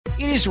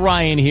It is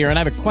Ryan here, and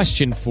I have a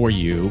question for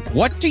you.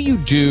 What do you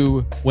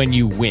do when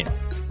you win?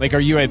 Like, are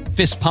you a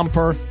fist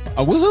pumper,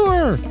 a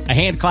woohooer, a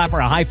hand clapper,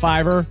 a high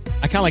fiver?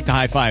 I kind of like the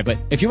high five, but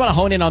if you want to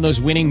hone in on those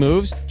winning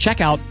moves,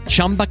 check out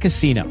Chumba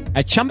Casino.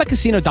 At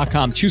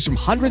ChumbaCasino.com, choose from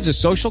hundreds of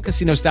social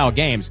casino style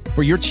games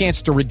for your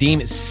chance to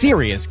redeem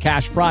serious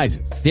cash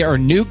prizes. There are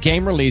new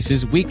game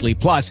releases weekly,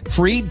 plus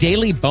free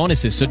daily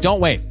bonuses. So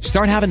don't wait.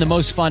 Start having the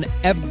most fun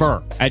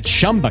ever at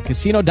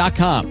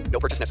ChumbaCasino.com.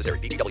 No purchase necessary.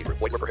 VGW Group.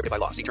 Void where prohibited by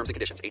law. See terms and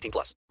conditions. 18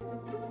 plus.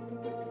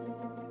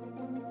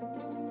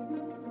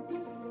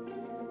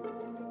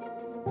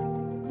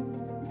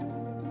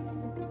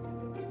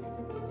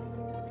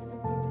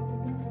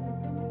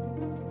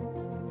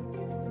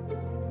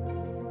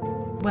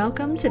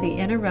 Welcome to the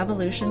Inner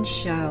Revolution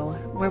Show,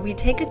 where we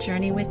take a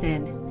journey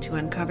within to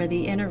uncover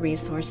the inner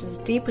resources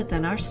deep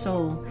within our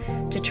soul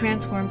to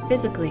transform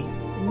physically,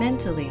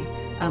 mentally,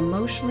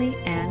 emotionally,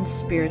 and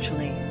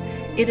spiritually.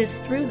 It is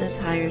through this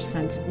higher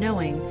sense of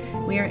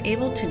knowing we are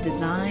able to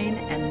design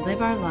and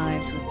live our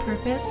lives with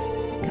purpose,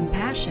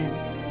 compassion,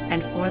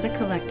 and for the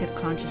collective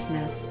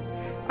consciousness.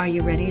 Are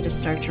you ready to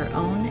start your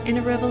own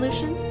inner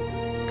revolution?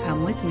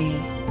 Come with me.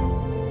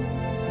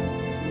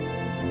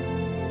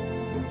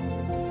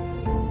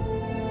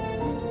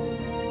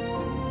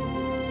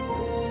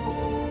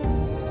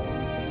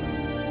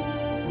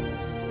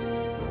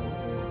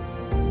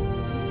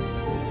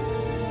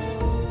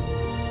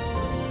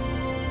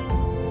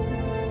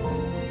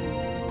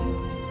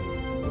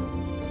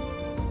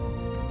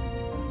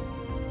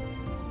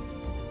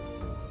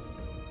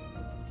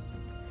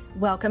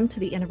 Welcome to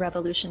the Inner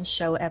Revolution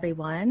Show,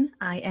 everyone.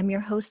 I am your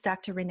host,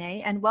 Dr.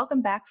 Renee, and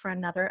welcome back for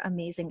another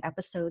amazing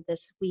episode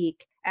this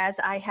week. As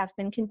I have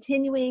been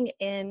continuing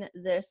in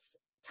this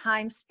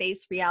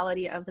time-space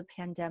reality of the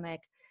pandemic,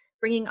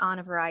 bringing on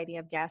a variety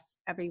of guests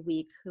every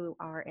week who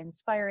are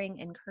inspiring,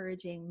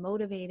 encouraging,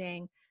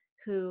 motivating,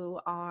 who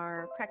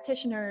are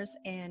practitioners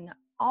in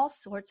all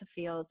sorts of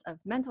fields of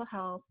mental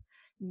health,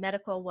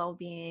 medical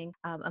well-being,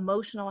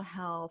 emotional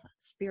health,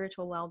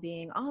 spiritual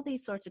well-being, all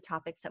these sorts of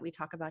topics that we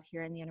talk about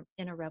here in the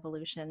Inner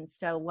Revolution.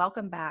 So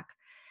welcome back.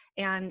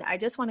 And I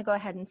just want to go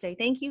ahead and say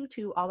thank you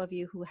to all of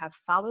you who have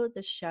followed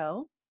the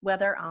show,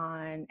 whether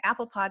on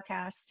Apple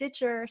Podcasts,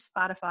 Stitcher,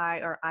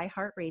 Spotify, or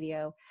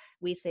iHeartRadio.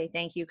 We say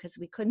thank you because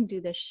we couldn't do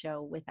this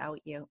show without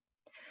you.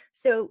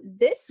 So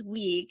this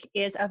week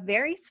is a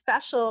very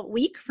special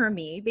week for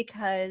me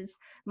because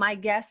my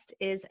guest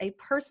is a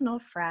personal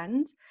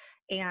friend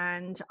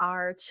and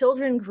our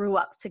children grew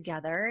up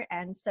together.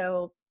 And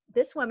so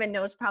this woman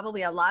knows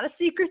probably a lot of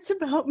secrets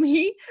about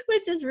me,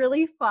 which is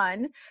really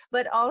fun.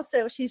 But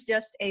also she's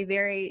just a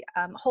very,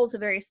 holds a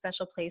very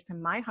special place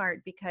in my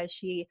heart because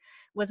she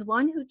was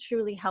one who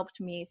truly helped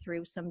me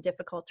through some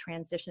difficult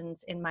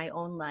transitions in my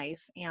own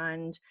life.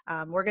 And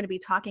we're going to be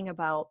talking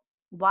about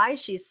why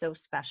she's so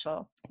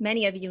special.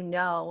 Many of you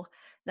know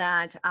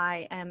that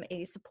I am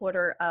a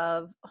supporter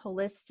of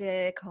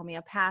holistic,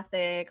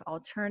 homeopathic,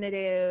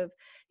 alternative,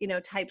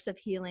 types of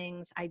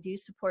healings. I do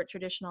support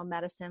traditional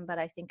medicine, but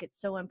I think it's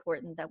so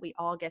important that we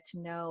all get to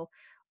know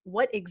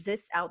what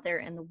exists out there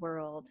in the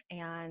world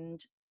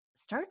and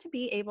start to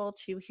be able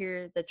to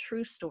hear the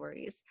true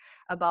stories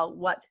about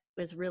what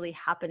is really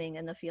happening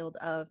in the field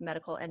of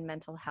medical and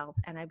mental health.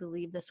 And I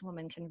believe this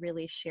woman can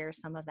really share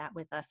some of that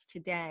with us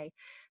today.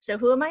 So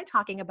who am I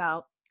talking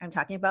about? I'm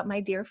talking about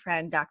my dear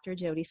friend, Dr.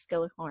 Jody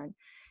Skillehorn.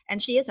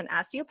 And she is an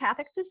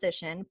osteopathic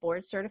physician,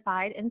 board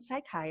certified in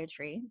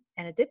psychiatry,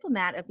 and a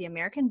diplomat of the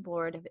American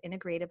Board of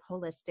Integrative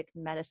Holistic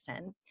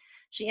Medicine.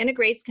 She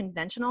integrates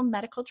conventional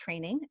medical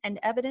training and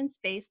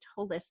evidence-based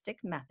holistic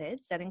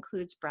methods that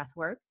includes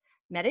breathwork,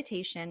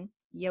 meditation,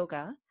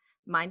 yoga,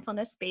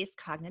 mindfulness-based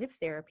cognitive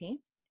therapy,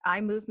 eye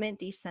movement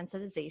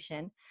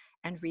desensitization,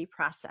 and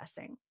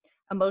reprocessing,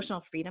 emotional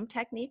freedom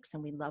techniques,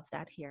 and we love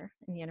that here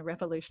in the Inner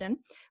Revolution,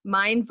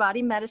 mind,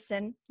 body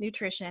medicine,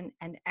 nutrition,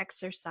 and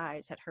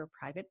exercise at her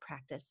private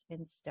practice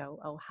in Stowe,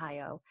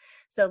 Ohio.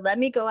 So let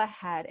me go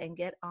ahead and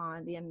get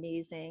on the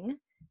amazing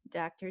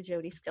Dr.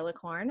 Jody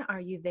Skillehorn.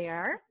 Are you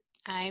there?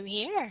 I'm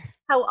here.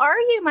 How are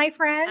you, my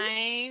friend?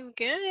 I'm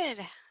good.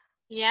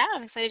 Yeah,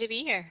 I'm excited to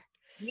be here.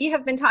 We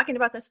have been talking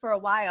about this for a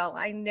while.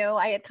 I know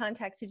I had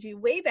contacted you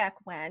way back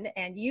when,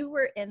 and you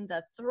were in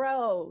the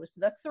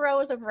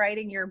throes of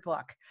writing your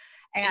book.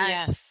 And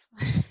yes,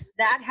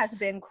 that has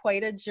been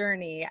quite a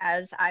journey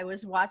as I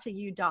was watching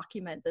you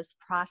document this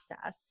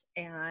process.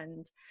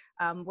 And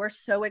we're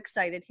so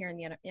excited here in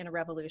the Inner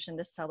Revolution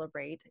to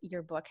celebrate.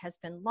 Your book has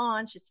been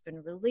launched, it's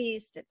been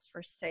released, it's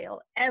for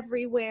sale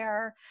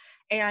everywhere,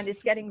 and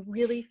it's getting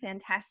really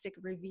fantastic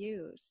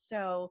reviews.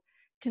 So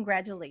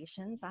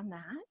congratulations on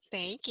that.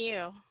 Thank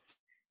you.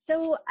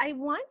 So I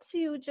want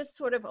to just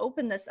sort of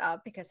open this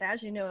up because,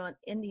 as you know,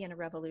 in the Inner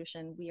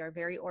Revolution, we are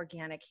very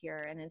organic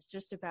here, and it's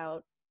just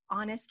about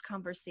honest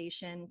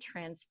conversation,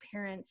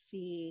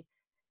 transparency,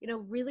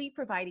 really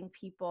providing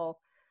people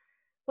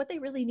what they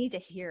really need to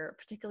hear,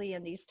 particularly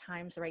in these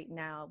times right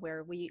now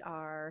where we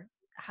are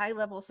high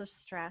levels of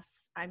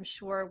stress. I'm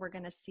sure we're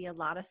going to see a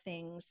lot of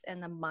things in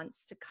the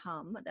months to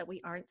come that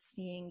we aren't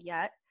seeing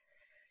yet.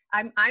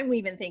 I'm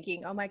even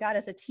thinking, oh my God,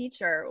 as a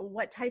teacher,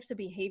 what types of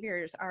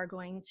behaviors are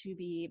going to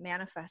be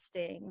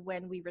manifesting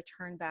when we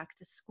return back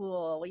to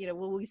school?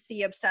 Will we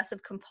see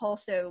obsessive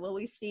compulsive? Will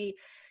we see,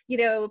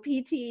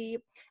 PTSD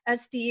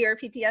or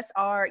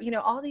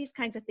PTSR, all these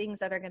kinds of things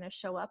that are going to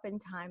show up in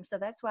time. So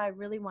that's why I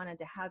really wanted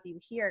to have you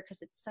here,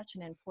 because it's such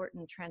an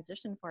important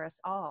transition for us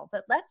all.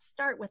 But let's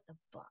start with the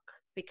book,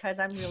 because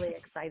I'm really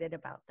excited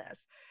about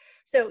this.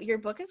 So your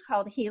book is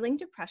called Healing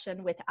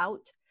Depression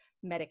Without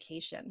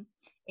Medication,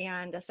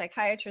 and a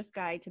psychiatrist's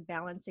guide to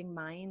balancing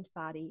mind,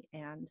 body,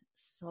 and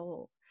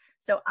soul.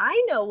 So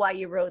I know why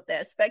you wrote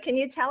this, but can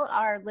you tell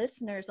our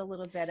listeners a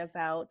little bit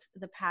about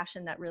the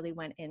passion that really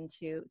went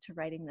into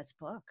writing this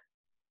book?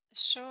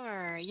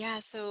 Sure. Yeah.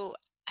 So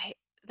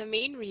the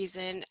main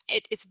reason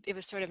it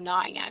was sort of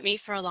gnawing at me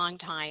for a long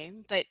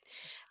time, but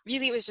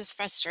really it was just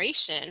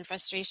frustration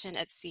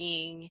at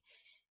seeing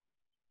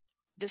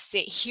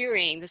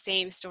hearing the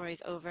same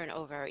stories over and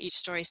over. Each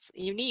story's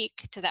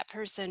unique to that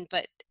person,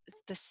 but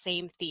the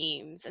same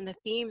themes. And the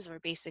themes were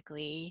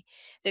basically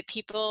that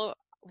people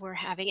were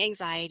having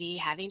anxiety,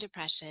 having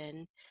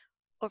depression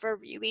over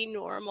really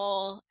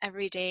normal,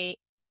 everyday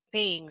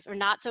things, or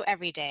not so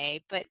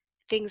everyday, but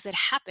things that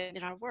happen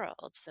in our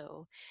world.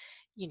 So,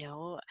 you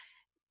know,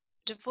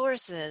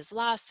 divorces,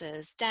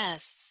 losses,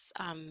 deaths,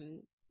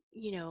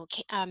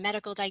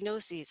 medical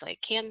diagnoses like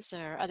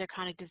cancer, other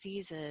chronic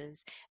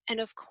diseases. And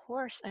of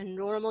course, a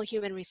normal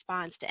human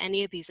response to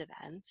any of these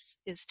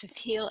events is to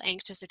feel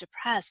anxious or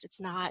depressed. It's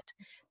not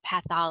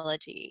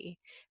pathology,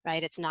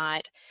 right? It's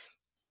not,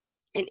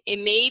 and it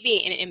may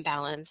be an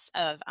imbalance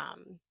of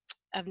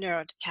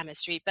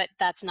neurochemistry, but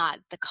that's not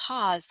the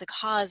cause. The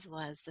cause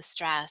was the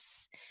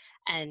stress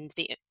and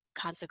the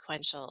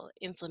consequential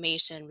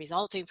inflammation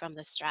resulting from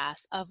the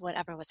stress of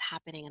whatever was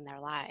happening in their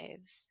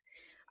lives.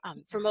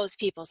 For most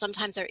people,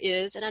 sometimes there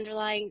is an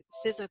underlying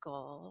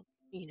physical,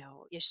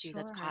 issue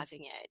that's Sure.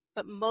 causing it.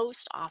 But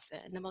most often,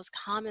 the most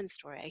common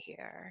story I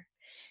hear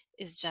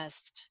is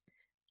just,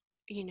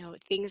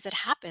 things that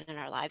happen in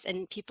our lives,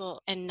 and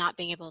people, and not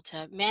being able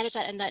to manage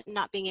that, and that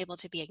not being able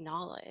to be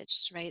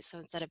acknowledged, right? So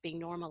instead of being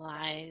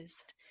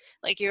normalized,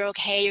 like you're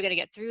okay, you're going to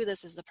get through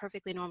this is a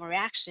perfectly normal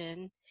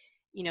reaction,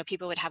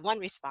 people would have one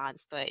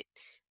response, but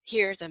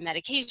here's a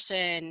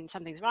medication,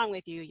 something's wrong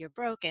with you, you're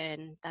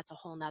broken, that's a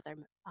whole nother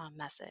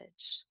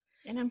message.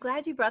 And I'm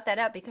glad you brought that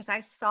up, because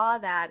I saw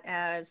that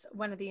as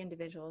one of the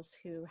individuals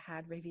who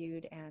had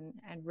reviewed and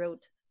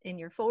wrote in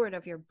your forward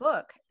of your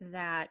book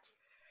that,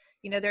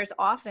 there's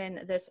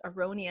often this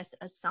erroneous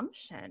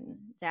assumption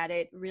that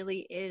it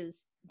really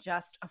is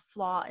just a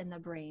flaw in the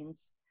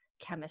brain's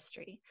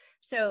chemistry.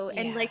 So,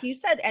 and Yeah. like you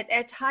said,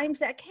 at times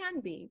that can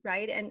be,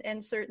 right?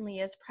 And certainly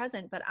is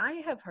present, but I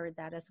have heard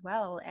that as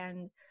well.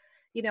 And,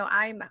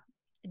 I'm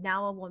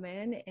now a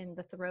woman in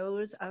the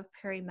throes of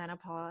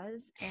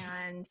perimenopause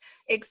and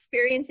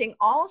experiencing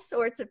all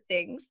sorts of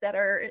things that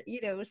are,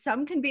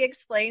 some can be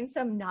explained,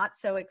 some not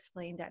so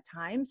explained at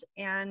times.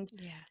 And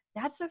Yeah.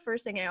 that's the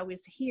first thing I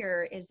always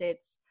hear is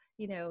it's,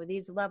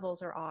 these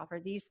levels are off or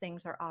these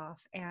things are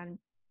off. And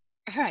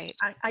Right.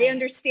 I Right.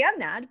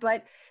 understand that,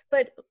 but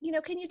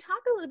can you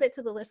talk a little bit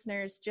to the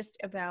listeners just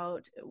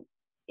about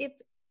if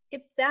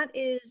if that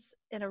is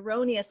an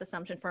erroneous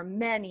assumption for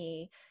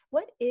many,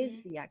 what is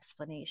Mhm. the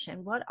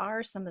explanation? What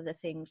are some of the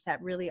things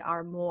that really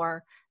are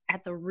more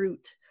at the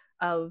root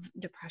of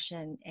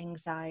depression,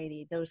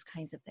 anxiety, those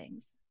kinds of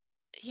things?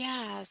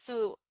 Yeah,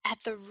 so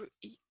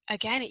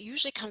again, it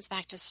usually comes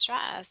back to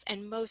stress,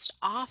 and most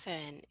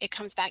often it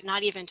comes back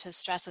not even to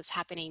stress that's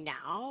happening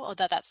now,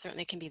 although that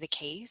certainly can be the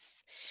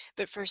case,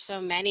 but for so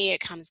many, it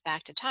comes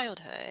back to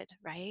childhood,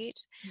 right?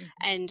 Mhm.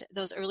 And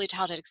those early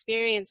childhood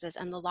experiences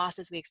and the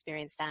losses we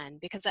experience then,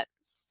 because that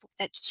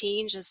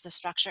changes the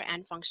structure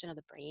and function of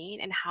the brain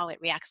and how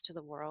it reacts to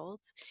the world.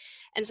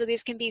 And so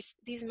these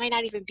might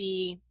not even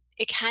be,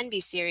 it can be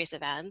serious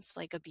events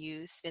like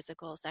abuse,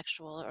 physical,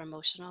 sexual, or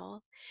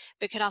emotional,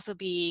 but it could also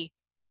be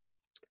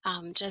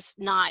just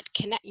not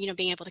connect,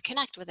 being able to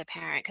connect with a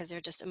parent because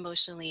they're just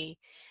emotionally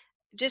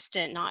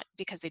distant, not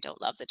because they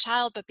don't love the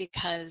child, but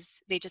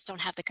because they just don't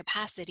have the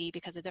capacity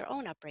because of their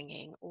own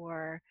upbringing,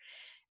 or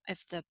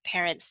if the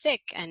parent's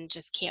sick and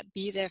just can't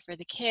be there for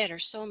the kid, or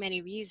so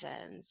many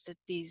reasons that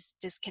these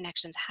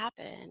disconnections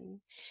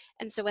happen.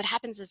 And so what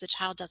happens is the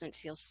child doesn't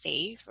feel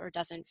safe or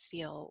doesn't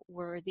feel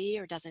worthy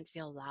or doesn't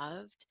feel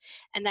loved,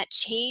 and that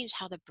change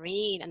how the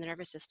brain and the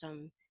nervous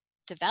system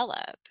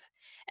develop.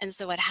 And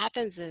so what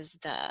happens is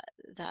the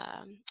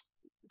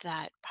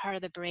that part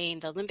of the brain,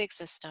 the limbic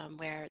system,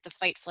 where the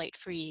fight, flight,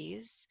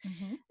 freeze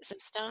Mhm.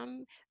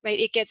 system, right?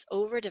 It gets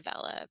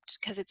overdeveloped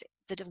because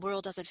the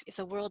world doesn't. If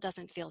the world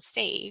doesn't feel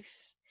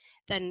safe,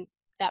 then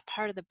that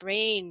part of the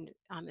brain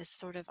is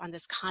sort of on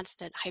this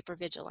constant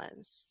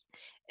hypervigilance,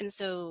 and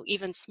so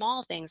even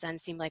small things then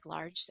seem like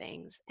large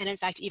things. And in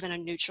fact, even a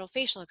neutral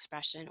facial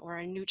expression or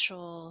a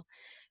neutral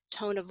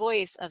tone of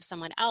voice of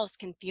someone else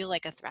can feel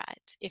like a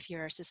threat if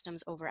your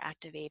system's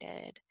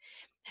overactivated.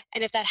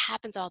 And if that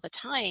happens all the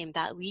time,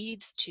 that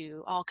leads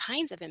to all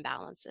kinds of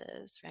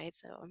imbalances, right?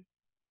 So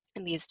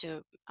and leads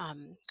to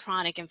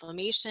chronic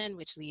inflammation,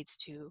 which leads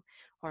to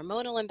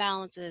hormonal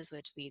imbalances,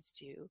 which leads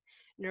to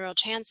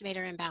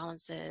neurotransmitter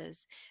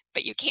imbalances.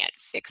 But you can't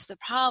fix the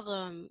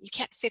problem. You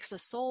can't fix a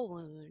soul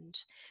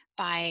wound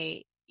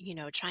by,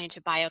 trying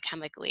to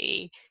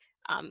biochemically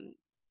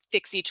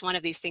fix each one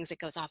of these things that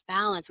goes off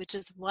balance, which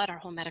is what our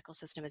whole medical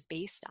system is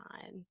based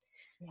on.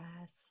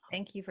 Yes.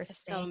 Thank you for It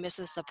so saying.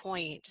 misses the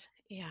point.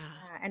 Yeah.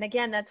 And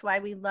again, that's why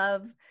we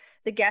love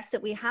the guests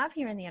that we have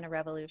here in the Inner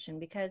Revolution,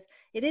 because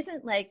it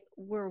isn't like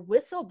we're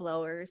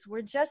whistleblowers.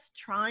 We're just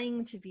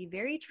trying to be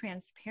very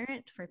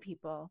transparent for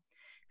people.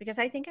 Because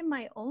I think in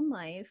my own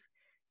life,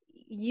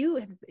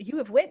 you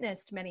have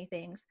witnessed many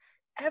things.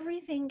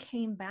 Everything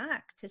came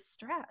back to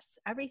stress.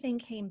 Everything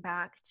came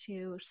back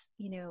to,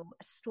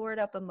 stored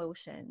up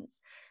emotions.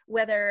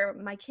 Whether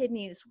my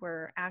kidneys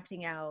were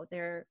acting out,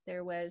 there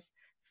was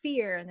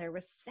fear, and there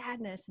was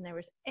sadness, and there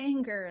was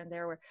anger, and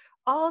there were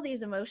all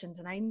these emotions.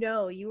 And I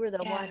know you were the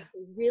one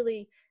who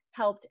really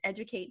helped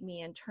educate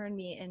me and turn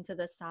me into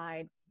the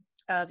side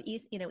of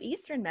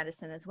Eastern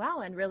medicine as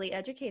well, and really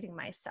educating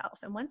myself.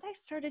 And once I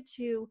started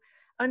to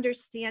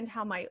understand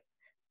how my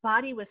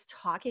body was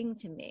talking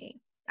to me,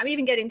 I'm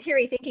even getting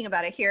teary thinking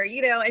about it here,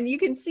 and you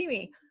can see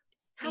me,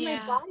 how my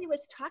body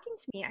was talking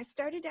to me. I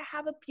started to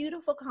have a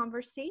beautiful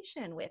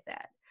conversation with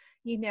it.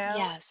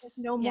 Yes.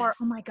 No more,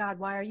 oh my God,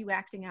 why are you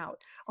acting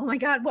out? Oh my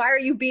God, why are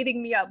you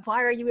beating me up?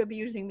 Why are you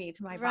abusing me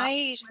to my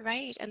body?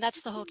 Right. And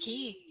that's the whole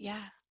key.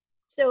 Yeah.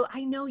 So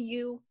I know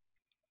you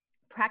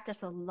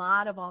practice a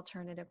lot of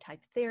alternative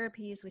type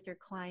therapies with your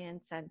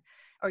clients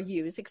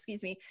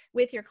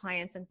with your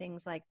clients and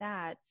things like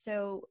that.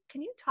 So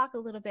can you talk a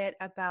little bit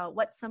about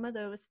what some of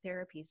those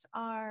therapies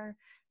are,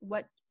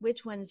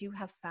 which ones you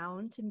have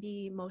found to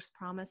be most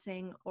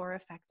promising or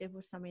effective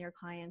with some of your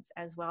clients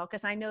as well?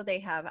 Because I know they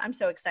have. I'm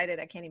so excited,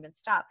 I can't even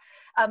stop.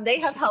 They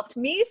have helped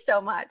me so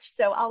much.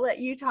 So I'll let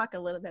you talk a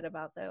little bit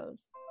about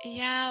those.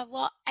 Yeah,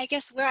 well, I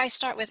guess where I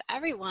start with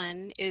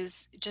everyone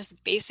is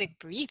just basic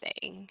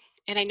breathing.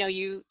 And I know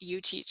you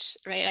teach,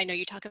 right? I know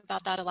you talk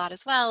about that a lot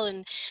as well.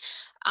 And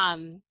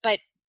but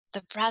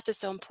the breath is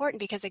so important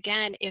because,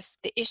 again, if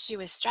the issue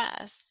is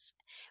stress,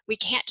 we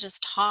can't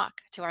just talk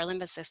to our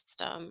limbic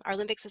system. Our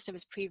limbic system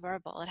is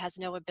pre-verbal. It has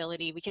no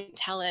ability. We can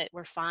tell it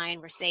we're fine,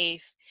 we're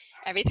safe,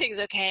 everything's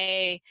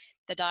okay.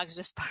 The dog's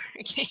just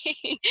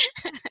barking.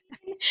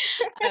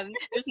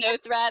 There's no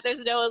threat,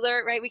 there's no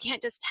alert, right? We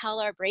can't just tell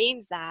our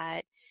brains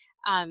that.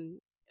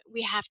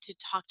 We have to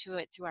talk to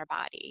it through our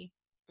body,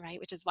 right?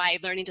 Which is why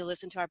learning to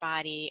listen to our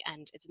body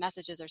and its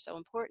messages are so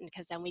important,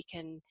 because then we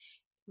can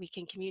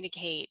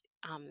communicate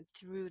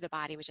through the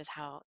body, which is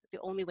how the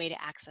only way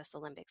to access the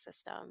limbic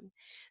system.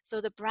 So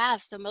the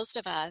breath, so most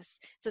of us,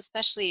 so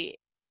especially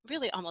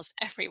really almost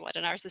everyone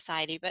in our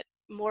society, but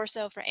more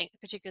so for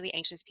particularly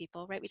anxious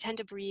people, right? We tend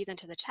to breathe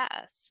into the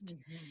chest,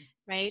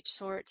 right?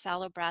 Short,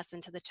 shallow breaths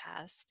into the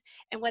chest.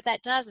 And what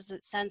that does is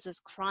it sends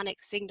this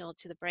chronic signal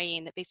to the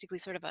brain that basically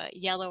sort of a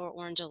yellow or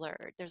orange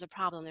alert. There's a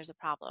problem, there's a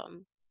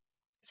problem.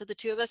 So the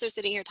two of us are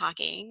sitting here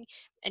talking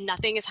and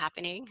nothing is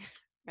happening,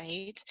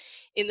 right,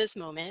 in this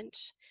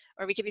moment.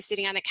 Or we could be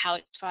sitting on the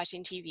couch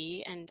watching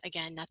TV and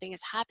again, nothing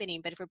is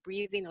happening. But if we're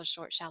breathing those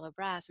short, shallow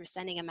breaths, we're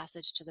sending a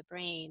message to the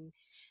brain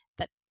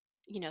that,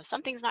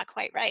 something's not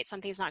quite right.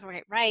 Something's not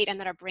quite right. And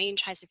then our brain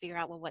tries to figure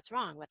out, well, what's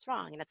wrong? What's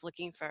wrong? And it's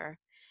looking for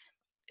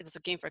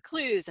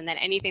clues. And then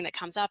anything that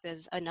comes up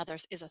is a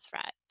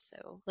threat.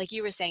 So like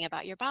you were saying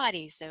about your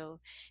body. So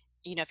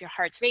if your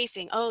heart's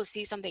racing, oh,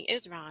 see, something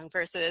is wrong,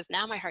 versus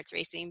now my heart's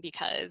racing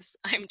because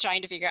I'm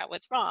trying to figure out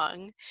what's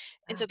wrong.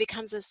 And so it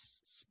becomes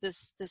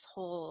this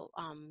whole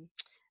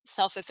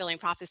self-fulfilling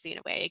prophecy in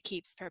a way. It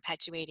keeps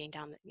perpetuating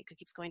it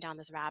keeps going down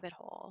this rabbit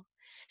hole.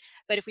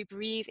 But if we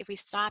breathe, if we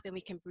stop and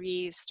we can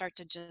breathe, start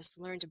to just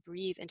learn to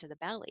breathe into the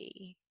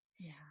belly,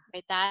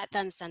 right? That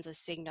then sends a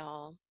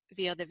signal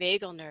via the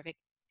vagal nerve,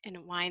 and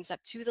it winds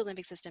up to the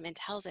limbic system and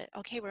tells it,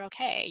 okay, we're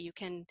okay.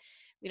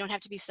 We don't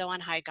have to be so on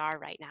high guard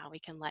right now. We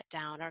can let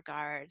down our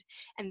guard.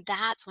 And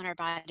that's when our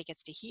body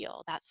gets to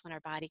heal. That's when our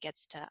body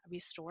gets to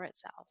restore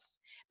itself.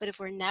 But if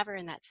we're never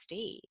in that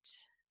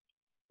state,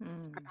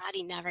 our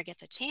body never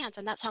gets a chance.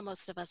 And that's how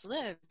most of us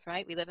live,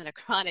 right? We live in a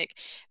chronic,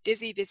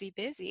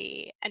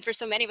 busy. And for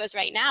so many of us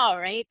right now,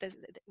 right,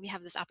 we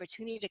have this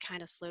opportunity to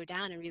kind of slow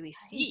down and really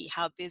see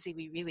how busy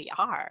we really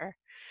are.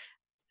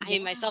 I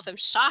myself am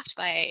shocked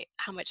by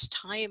how much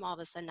time all of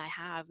a sudden I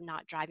have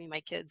not driving my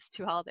kids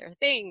to all their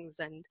things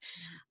and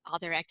all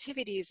their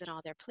activities and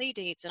all their play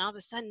dates. And all of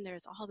a sudden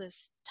there's all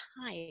this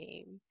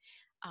time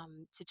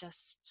to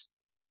just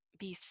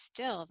be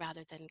still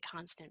rather than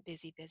constant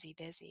busy.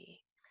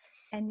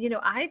 And,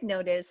 I've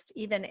noticed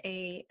even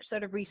a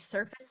sort of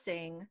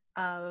resurfacing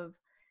of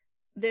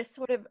this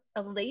sort of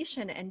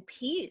elation and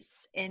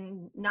peace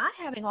in not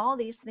having all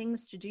these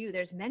things to do.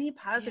 There's many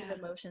positive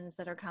emotions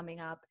that are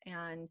coming up,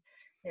 and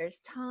there's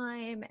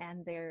time,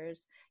 and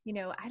there's,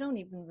 I don't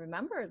even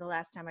remember the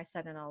last time I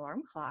set an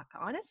alarm clock,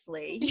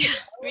 honestly.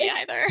 Me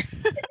either.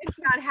 It's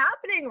not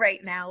happening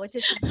right now, which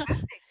is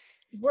fantastic.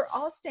 we're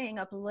all staying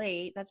up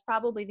late. That's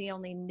probably the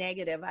only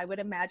negative I would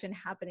imagine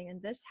happening in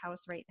this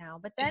house right now.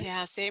 But then,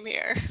 Yeah, same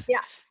here.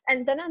 yeah.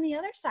 And then on the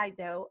other side,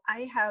 though,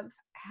 I have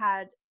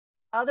had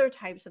other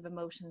types of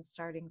emotions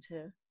starting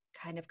to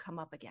kind of come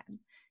up again,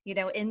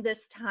 in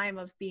this time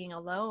of being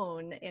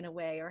alone in a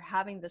way, or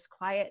having this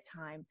quiet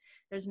time.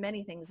 There's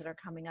many things that are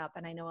coming up.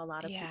 And I know a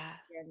lot of people Yeah.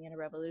 here in the Inner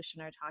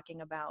Revolution are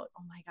talking about,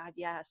 oh my God,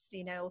 yes,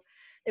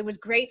 it was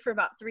great for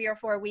about 3 or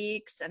 4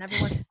 weeks and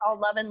everyone's all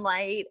love and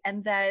light.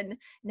 And then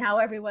now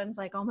everyone's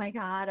like, oh my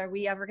God, are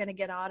we ever going to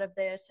get out of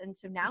this? And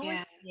so now we're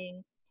Yeah.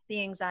 seeing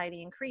the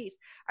anxiety increase.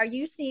 Are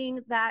you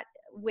seeing that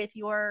with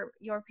your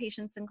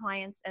patients and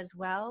clients as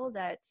well,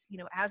 that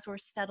as we're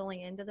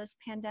settling into this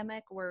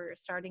pandemic, we're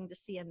starting to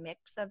see a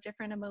mix of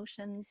different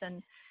emotions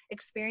and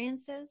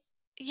experiences?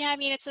 Yeah, I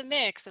mean, it's a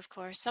mix, of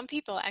course. Some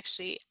people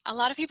actually, a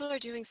lot of people are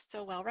doing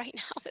so well right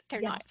now that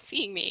they're Yes. not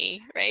seeing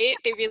me, right?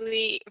 They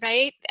really,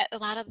 right? A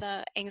lot of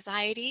the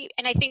anxiety.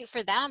 And I think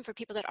for them, for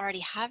people that already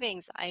have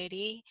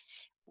anxiety,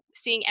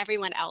 seeing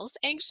everyone else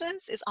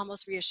anxious is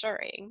almost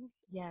reassuring.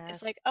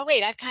 It's Yes. like, oh,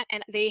 wait,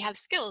 and they have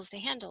skills to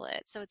handle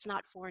it. So it's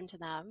not foreign to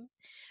them,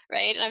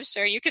 right? And I'm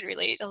sure you could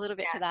relate a little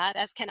bit to Yes. that,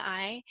 as can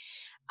I.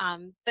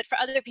 But for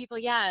other people,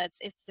 yeah,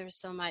 there's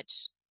so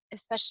much,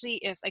 especially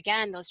if,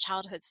 again, those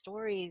childhood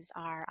stories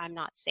are, I'm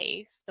not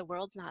safe, the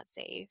world's not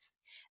safe,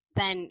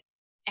 then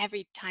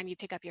every time you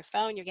pick up your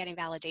phone, you're getting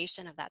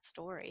validation of that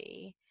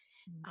story.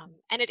 Mhm.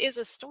 And it is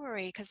a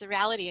story, because the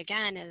reality,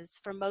 again, is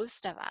for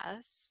most of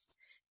us,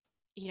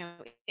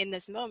 in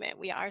this moment,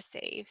 we are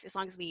safe as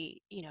long as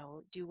we,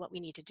 do what we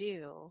need to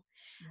do,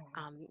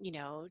 Yeah.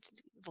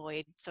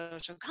 avoid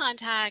social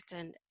contact.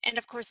 And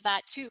of course,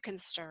 that too can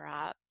stir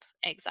up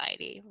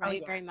anxiety, Oh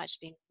right? yeah. Very much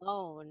being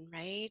alone,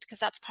 right? Because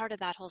that's part of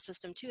that whole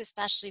system too,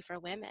 especially for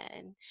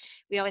women.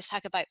 We always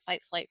talk about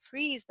fight, flight,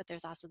 freeze, but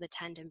there's also the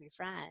tend and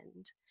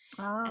befriend.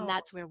 And Oh,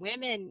 that's where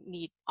women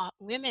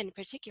in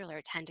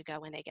particular tend to go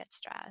when they get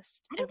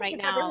stressed. I And don't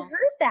think right I've ever now,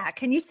 heard that.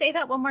 Can you say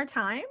that one more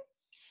time?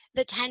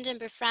 the tend and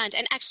befriend.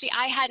 And actually,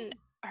 I hadn't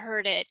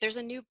heard it. There's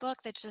a new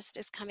book that just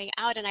is coming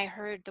out, and I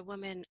heard the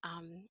woman.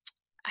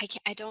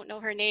 I don't know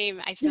her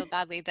name. I feel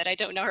badly that I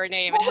don't know her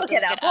name. I'd We'll have look to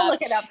it look up. it We'll up.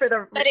 look it up for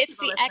the But it's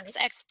for the listeners.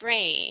 XX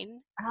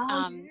brain.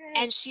 Oh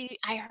yes. And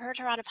I heard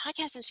her on a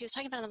podcast, and she was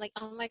talking about it. I'm like,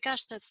 oh my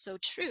gosh, that's so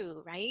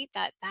true, right?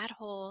 That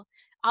whole,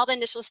 all the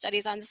initial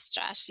studies on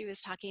stress she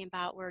was talking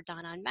about were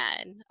done on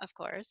men, of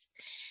course.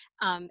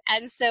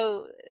 And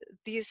so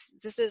this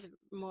is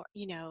more,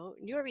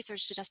 newer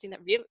research suggesting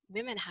that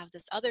women have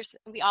this other,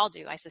 we all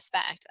do, I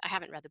suspect. I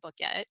haven't read the book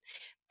yet,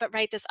 but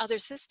right, this other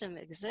system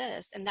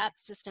exists. And that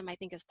system, I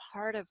think, is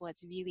part of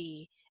what's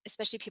really,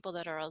 especially people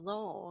that are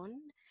alone,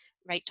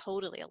 right,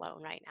 totally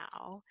alone right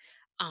now.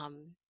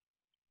 Um,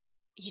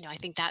 I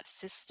think that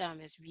system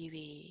is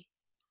really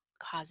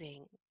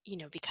causing,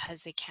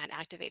 because they can't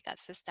activate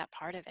that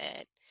part of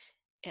it,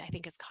 I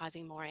think it's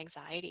causing more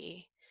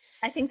anxiety.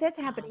 I think that's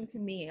Um, happening to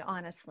me,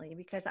 honestly,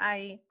 because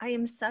I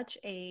am such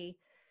a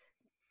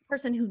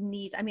person who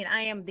needs, I mean,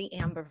 I am the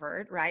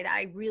ambivert, right?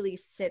 I really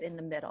sit in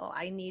the middle.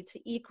 I need to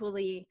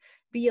equally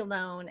be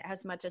alone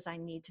as much as I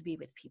need to be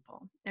with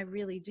people. I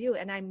really do.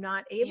 And I'm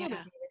not able to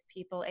yeah. be with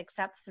people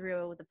except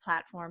through the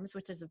platforms,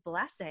 which is a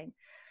blessing.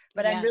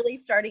 But I'm really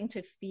Yes. starting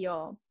to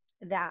feel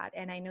that.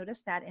 And I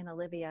noticed that in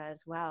Olivia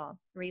as well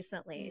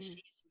recently.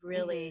 She's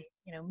really,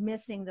 Mm-hmm.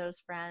 missing those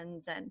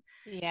friends and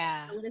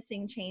Yeah.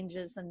 noticing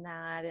changes in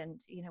that.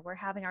 And, we're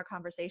having our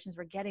conversations,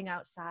 we're getting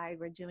outside,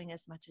 we're doing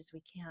as much as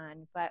we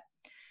can. But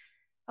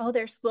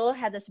their school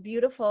had this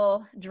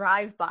beautiful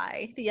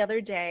drive-by the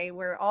other day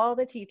where all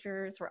the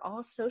teachers were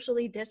all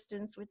socially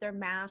distanced with their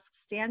masks,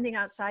 standing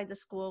outside the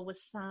school with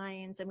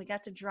signs, and we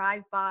got to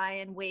drive by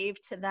and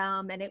wave to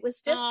them. And it was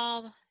just,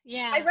 Oh, I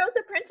yeah. wrote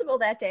the principal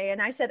that day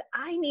and I said,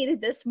 I needed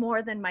this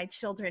more than my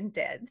children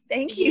did.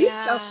 Thank you so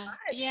Yeah.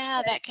 much.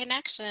 Yeah. That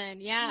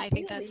connection. Yeah. We I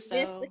think really that's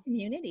miss the so,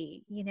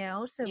 community,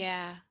 so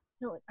yeah.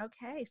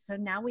 okay, so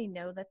now we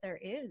know that there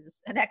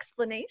is an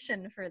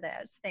explanation for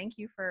this. Thank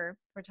you for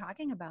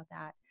talking about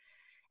that.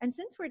 And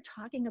since we're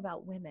talking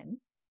about women,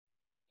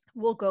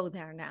 we'll go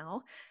there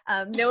now.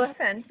 No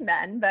offense,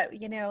 men, but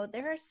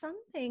there are some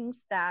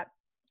things that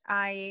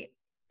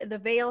the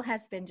veil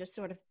has been just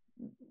sort of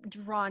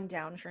drawn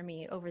down for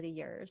me over the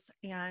years.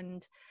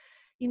 And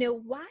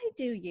why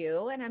do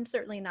you, and I'm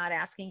certainly not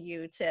asking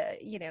you to,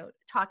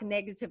 talk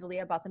negatively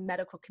about the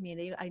medical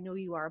community. I know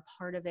you are a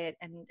part of it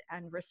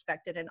and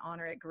respect it and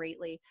honor it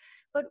greatly.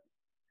 But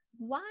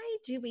why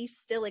do we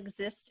still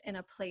exist in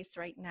a place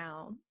right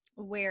now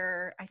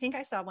where I think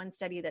I saw one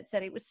study that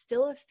said it was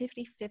still a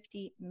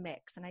 50-50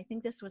 mix? And I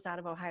think this was out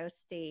of Ohio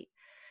State,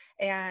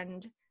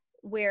 and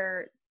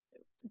where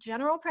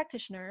general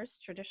practitioners,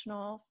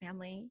 traditional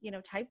family,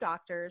 type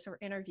doctors were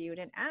interviewed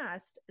and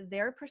asked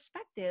their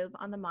perspective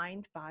on the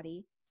mind,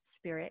 body,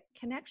 spirit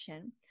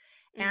connection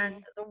and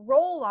Mm-hmm. the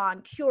role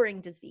on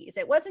curing disease.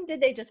 It wasn't, did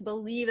they just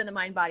believe in the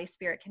mind, body,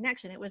 spirit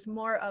connection? It was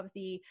more of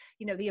the,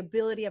 the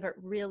ability of it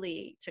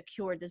really to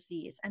cure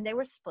disease. And they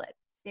were split.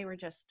 They were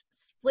just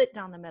split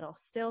down the middle,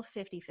 still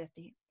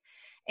 50-50.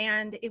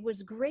 And it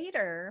was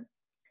greater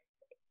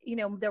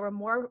there were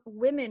more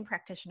women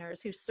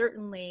practitioners who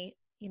certainly,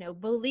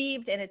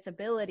 believed in its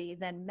ability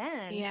than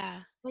men.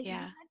 Yeah. But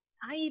Yeah.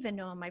 I even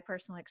know in my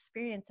personal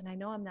experience, and I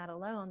know I'm not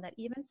alone, that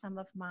even some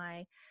of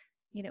my,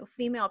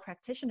 female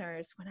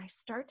practitioners, when I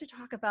start to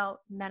talk about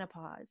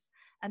menopause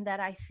and that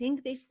I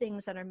think these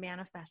things that are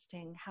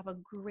manifesting have a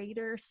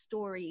greater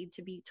story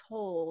to be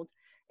told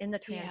in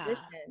the Yeah.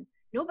 transition,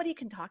 nobody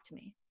can talk to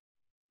me.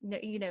 No,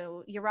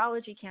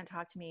 urology can't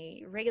talk to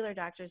me. Regular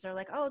doctors are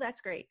like, oh,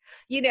 that's great.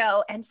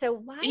 And so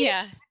why does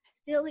Yeah. that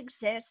still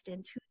exist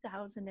in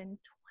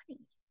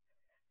 2020?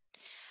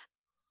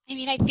 I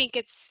mean, I think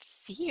it's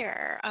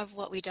fear of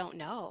what we don't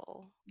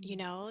know,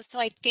 So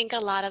I think a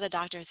lot of the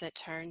doctors that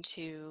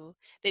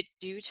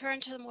do turn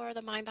to more of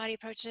the mind-body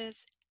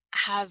approaches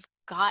have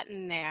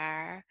gotten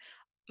there.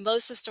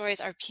 Most of the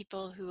stories are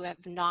people who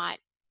have not,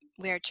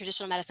 where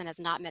traditional medicine has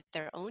not met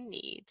their own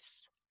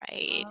needs,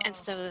 right? And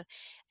Oh, so,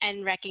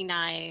 and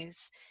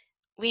recognize,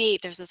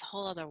 wait, there's this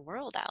whole other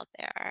world out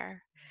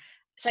there.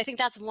 So I think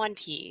that's one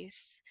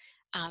piece.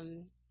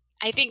 Um,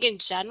 I think in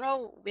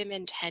general,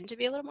 women tend to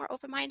be a little more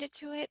open-minded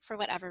to it for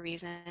whatever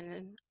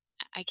reason.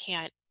 I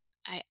can't,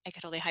 I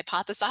could only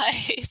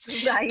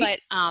hypothesize, right. but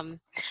um,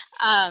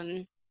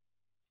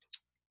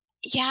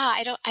 yeah,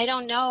 I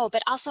don't know.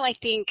 But also I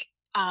think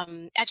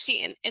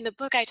actually in the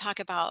book I talk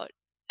about,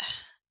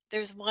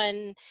 there's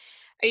one,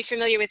 are you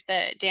familiar with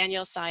the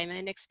Daniel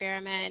Simon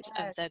experiment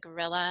of Yes. the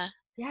gorilla?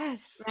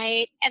 Yes.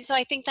 Right. And so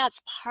I think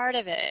that's part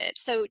of it.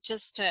 So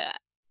just to,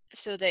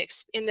 so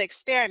in the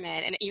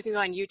experiment, and you can go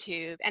on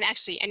YouTube, and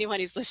actually anyone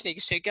who's listening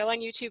should go on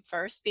YouTube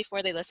first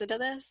before they listen to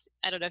this.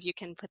 I don't know if you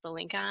can put the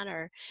link on,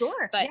 or,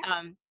 Sure. but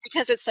Yeah.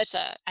 because it's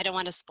I don't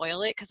want to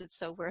spoil it because it's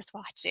so worth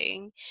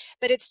watching.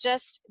 But it's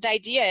just, the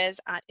idea is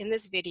in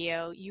this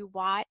video,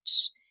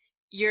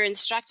 you're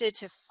instructed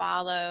to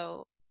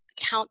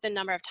count the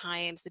number of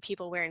times the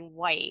people wearing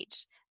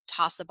white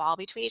toss the ball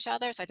between each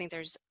other. So I think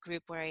there's a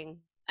group wearing,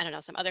 I don't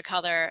know, some other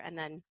color,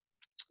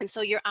 and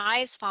so your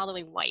eyes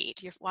following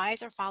white, your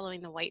eyes are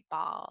following the white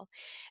ball.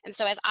 And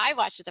so as I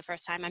watched it the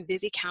first time, I'm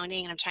busy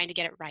counting and I'm trying to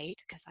get it right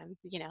because I'm,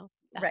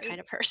 that Right.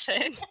 kind of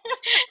person.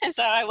 And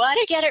so I want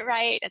to get it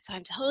right. And so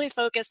I'm totally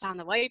focused on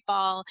the white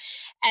ball.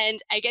 And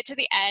I get to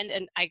the end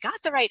and I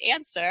got the right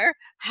answer.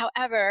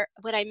 However,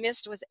 what I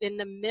missed was in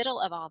the middle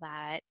of all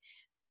that,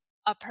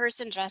 a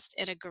person dressed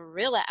in a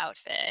gorilla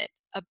outfit,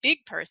 a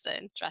big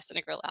person dressed in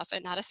a gorilla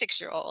outfit, not a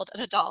 6-year-old,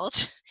 an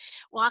adult,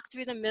 walked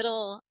through the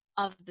middle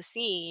of the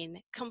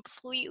scene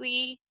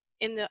completely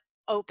in the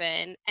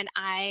open, and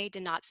I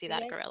did not see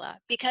that Right. gorilla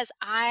because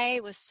I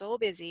was so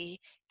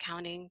busy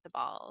counting the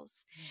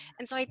balls.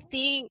 And so I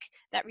think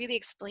that really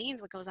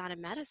explains what goes on in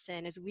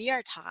medicine is we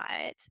are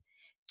taught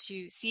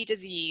to see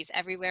disease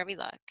everywhere we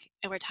look,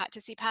 and we're taught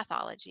to see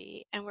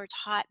pathology, and we're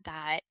taught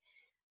that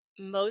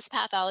most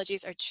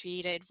pathologies are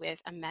treated with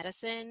a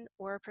medicine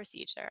or a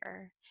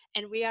procedure,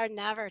 and we are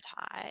never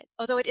taught,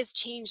 although it is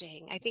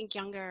changing. I think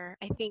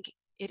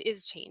it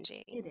is It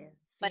changing,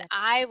 is. but Yeah.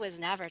 I was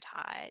never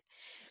taught,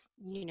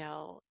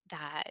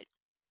 that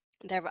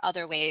there were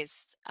other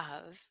ways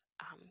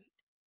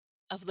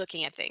of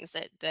looking at things,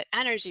 that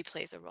energy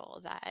plays a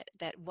role,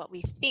 that what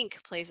we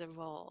think plays a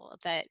role,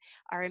 that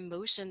our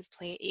emotions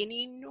play an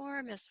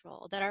enormous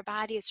role, that our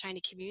body is trying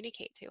to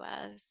communicate to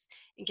us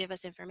and give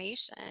us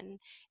information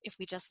if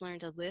we just learn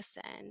to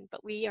listen.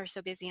 But we are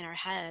so busy in our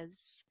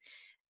heads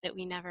that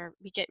we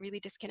get really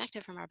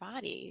disconnected from our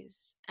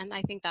bodies. And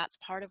I think that's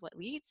part of what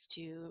leads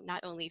to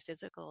not only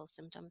physical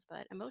symptoms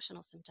but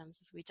emotional symptoms,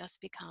 is we just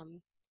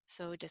become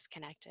so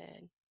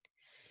disconnected.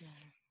 Yes.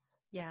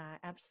 Yeah,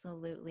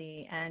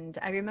 absolutely. And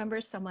I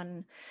remember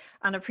someone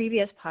on a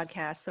previous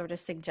podcast sort of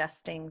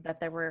suggesting that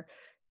there were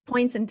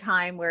points in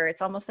time where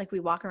it's almost like we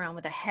walk around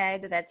with a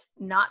head that's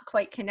not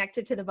quite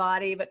connected to the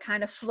body, but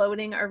kind of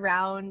floating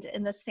around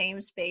in the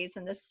same space,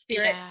 and the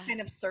spirit Yeah.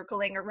 kind of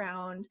circling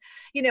around,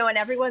 and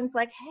everyone's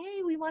like,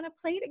 hey, we want to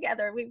play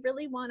together. We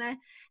really want to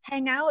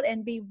hang out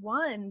and be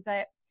one.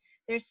 But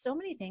there's so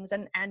many things.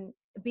 And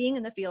being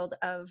in the field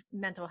of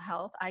mental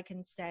health, I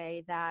can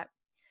say that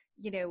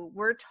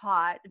we're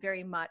taught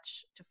very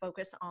much to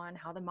focus on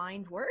how the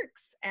mind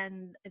works,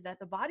 and that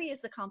the body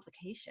is the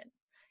complication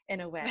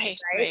in a way, right?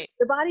 Right.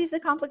 The body's the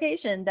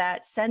complication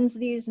that sends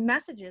these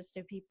messages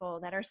to people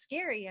that are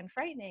scary and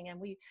frightening, and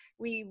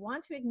we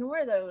want to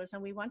ignore those,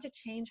 and we want to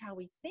change how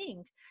we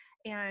think.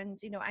 And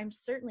I'm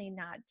certainly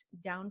not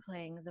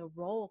downplaying the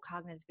role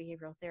cognitive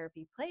behavioral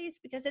therapy plays,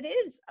 because it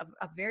is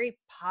a very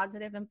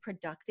positive and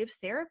productive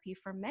therapy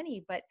for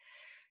many, but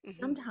Mm-hmm.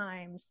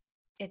 sometimes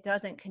it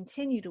doesn't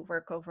continue to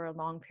work over a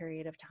long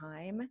period of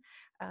time.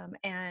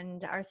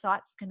 And our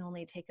thoughts can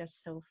only take us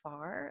so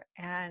far.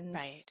 And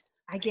Right.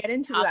 I get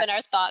into it. Often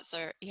our thoughts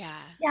are,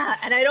 yeah. Yeah.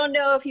 And I don't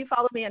know if you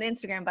follow me on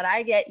Instagram, but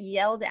I get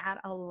yelled at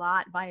a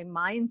lot by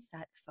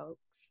mindset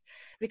folks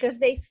because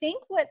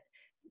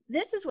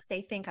this is what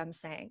they think I'm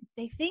saying.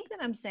 They think that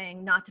I'm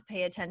saying not to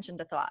pay attention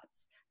to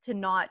thoughts, to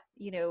not,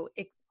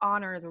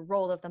 honor the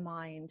role of the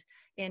mind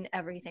in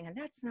everything. And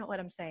that's not what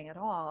I'm saying at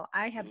all.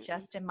 I have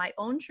just in my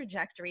own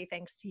trajectory,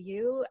 thanks to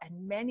you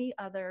and many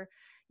other,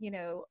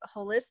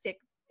 holistic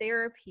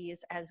therapies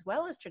as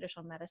well as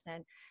traditional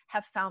medicine,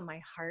 have found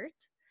my heart,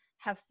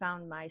 have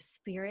found my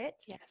spirit,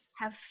 Yes.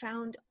 have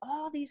found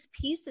all these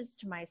pieces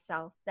to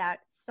myself that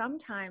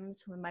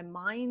sometimes when my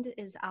mind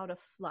is out of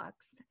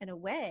flux in a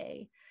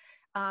way,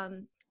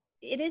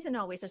 it isn't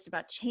always just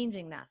about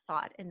changing that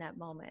thought in that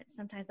moment.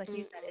 Sometimes, like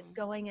you said, it's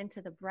going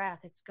into the breath,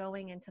 it's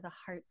going into the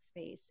heart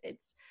space.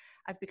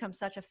 I've become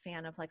such a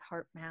fan of like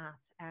heart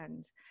math,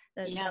 and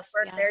the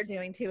work they're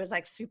doing too is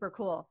like super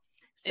cool.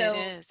 So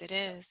it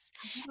is.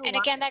 And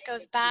again, that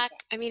goes back,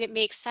 I mean, it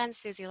makes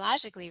sense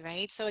physiologically,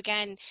 right? So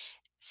again,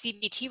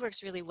 CBT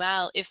works really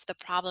well if the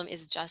problem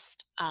is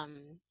just,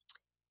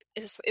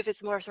 if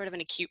it's more sort of an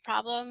acute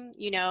problem,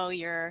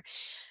 you're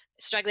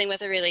struggling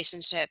with a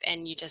relationship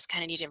and you just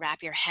kind of need to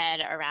wrap your head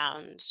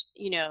around,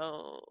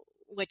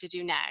 what to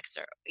do next,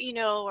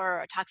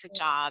 or a toxic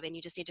job, and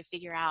you just need to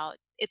figure out,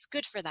 it's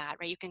good for that,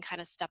 right? You can kind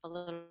of step a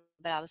little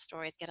bit out of the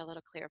stories, get a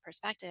little clearer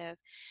perspective.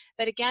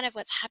 But again, if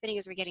what's happening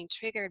is we're getting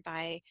triggered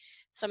by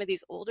some of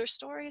these older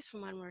stories from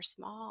when we're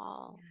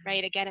small,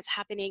 right? Again, it's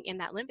happening in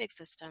that limbic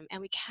system,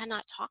 and we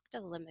cannot talk to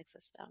the limbic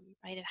system,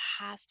 right? It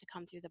has to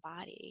come through the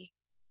body.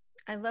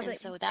 I love and it.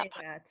 so that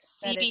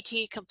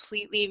CBT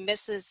completely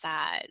misses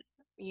that,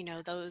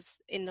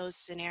 in those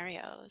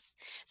scenarios.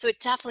 So it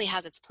definitely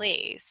has its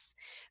place,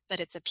 but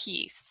it's a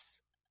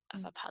piece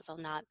of a puzzle,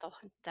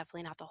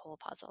 definitely not the whole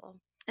puzzle.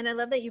 And I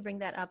love that you bring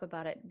that up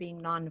about it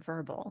being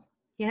nonverbal.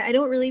 Yeah, I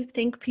don't really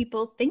think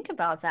people think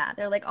about that.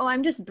 They're like, oh,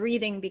 I'm just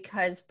breathing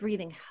because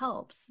breathing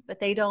helps, but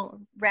they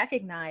don't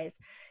recognize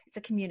it's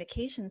a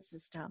communication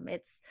system.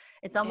 It's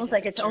almost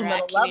like its own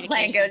little love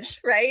language,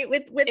 right?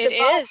 With it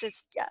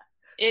is.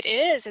 It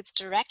is. It's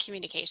direct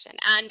communication.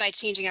 And by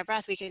changing our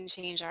breath, we can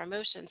change our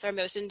emotions. Our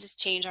emotions just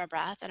change our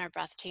breath, and our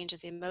breath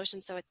changes the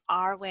emotion. So it's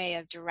our way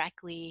of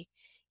directly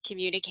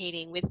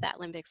communicating with that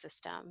limbic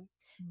system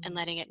and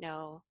letting it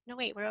know, no,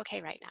 wait, we're okay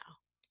right now.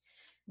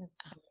 That's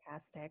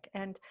fantastic.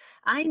 And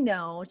I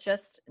know,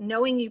 just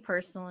knowing you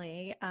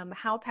personally,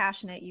 how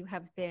passionate you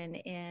have been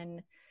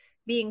in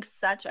being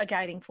such a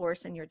guiding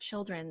force in your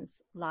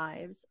children's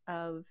lives,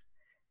 of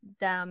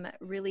them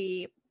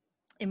really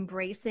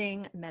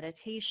embracing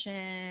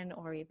meditation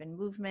or even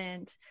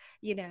movement,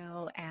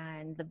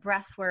 and the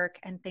breath work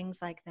and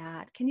things like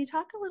that. Can you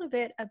talk a little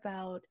bit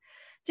about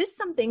just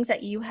some things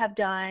that you have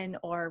done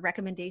or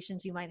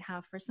recommendations you might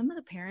have for some of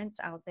the parents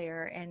out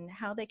there, and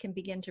how they can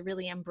begin to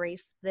really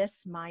embrace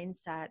this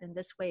mindset and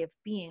this way of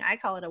being? I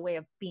call it a way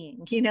of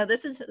being.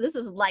 This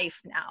is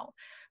life now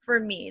for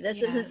me.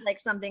 This isn't like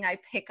something I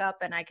pick up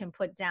and I can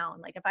put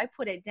down. Like if I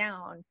put it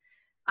down,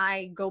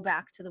 I go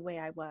back to the way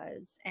I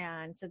was.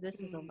 And so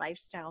this is a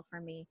lifestyle for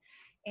me.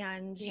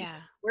 And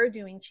we're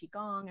doing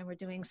Qigong, and we're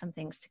doing some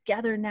things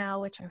together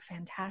now, which are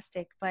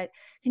fantastic. But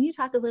can you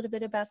talk a little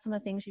bit about some of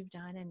the things you've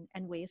done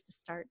and ways to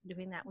start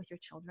doing that with your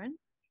children?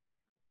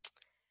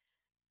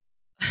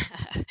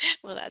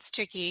 Well, that's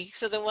tricky.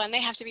 So the one,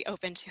 they have to be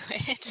open to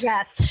it.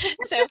 Yes.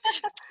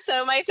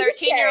 So my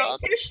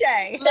 13-year-old,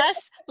 touche.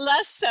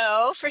 less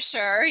so for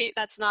sure.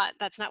 That's not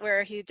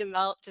where he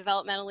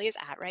developmentally is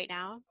at right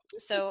now.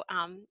 So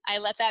I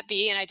let that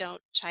be, and I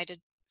don't try to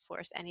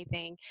force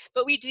anything.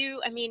 But we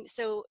do.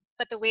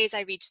 But the ways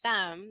I reach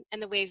them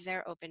and the ways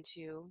they're open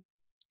to,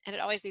 and it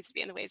always needs to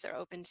be in the ways they're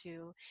open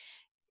to.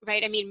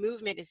 Right.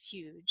 Movement is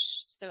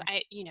huge. So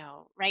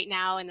right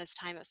now in this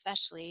time,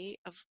 especially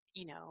of,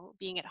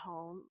 being at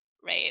home,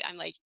 right. I'm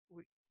like,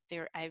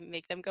 I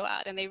make them go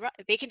out and they run.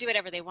 They can do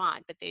whatever they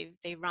want, but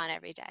they run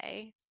every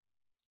day.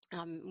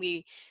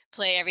 We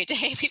play every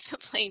day. We've been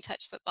playing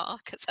touch football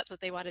because that's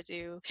what they want to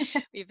do.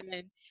 We've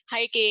been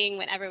hiking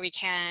whenever we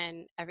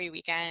can, every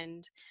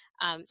weekend.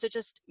 So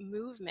just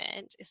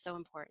movement is so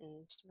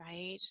important,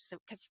 right? So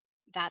because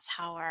that's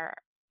how our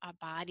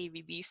body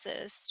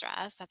releases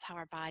stress. That's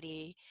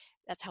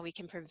how we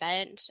can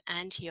prevent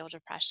and heal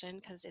depression,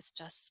 because it's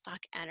just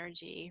stuck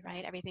energy,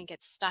 right? Everything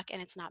gets stuck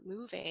and it's not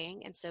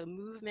moving. And so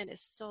movement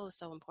is so,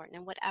 so important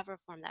in whatever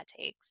form that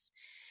takes.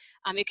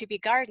 It could be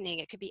gardening,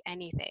 it could be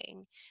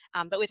anything.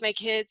 But with my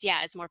kids,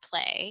 it's more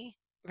play,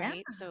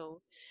 right?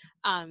 So,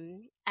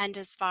 and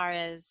as far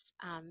as,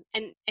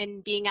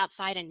 and being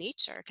outside in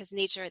nature, because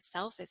nature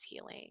itself is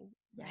healing.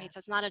 Right. So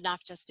it's not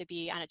enough just to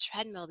be on a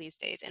treadmill these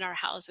days in our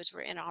house, which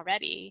we're in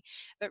already,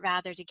 but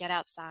rather to get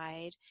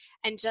outside.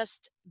 And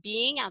just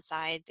being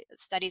outside,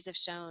 studies have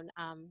shown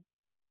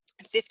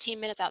 15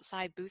 minutes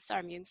outside boosts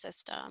our immune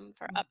system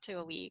for up to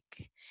a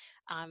week.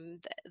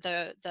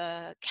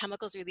 The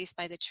chemicals released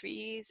by the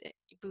trees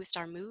boost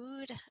our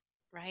mood,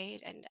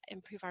 right? And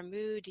improve our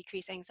mood,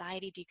 decrease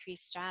anxiety,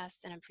 decrease stress,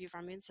 and improve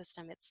our immune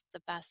system. It's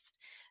the best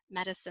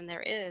medicine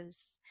there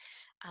is.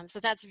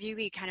 So that's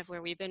really kind of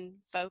where we've been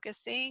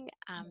focusing.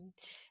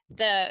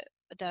 The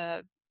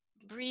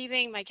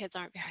breathing, my kids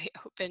aren't very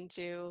open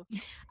to.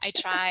 I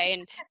try,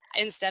 and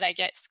instead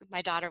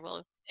my daughter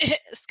will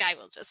Sky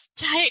will just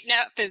tighten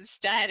up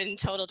instead in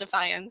total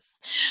defiance.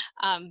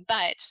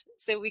 But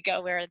so we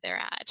go where they're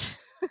at.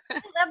 I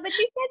love, but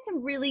you said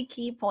some really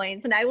key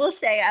points. And I will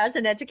say, as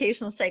an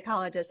educational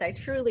psychologist, I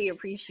truly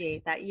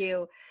appreciate that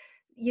you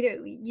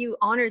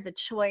honored the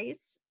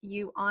choice,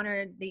 you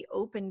honored the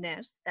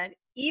openness, that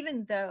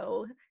even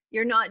though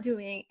you're not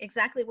doing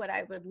exactly what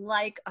I would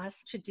like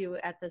us to do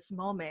at this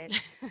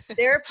moment,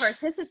 they're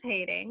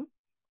participating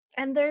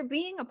and they're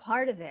being a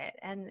part of it,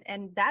 and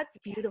that's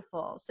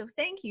beautiful. So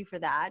thank you for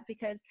that,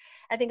 because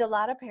I think a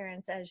lot of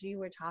parents, as you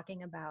were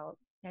talking about,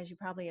 as you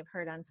probably have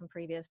heard on some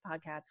previous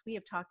podcasts, we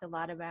have talked a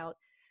lot about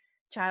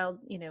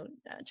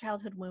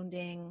childhood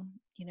wounding,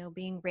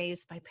 being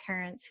raised by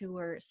parents who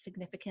were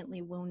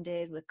significantly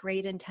wounded with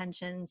great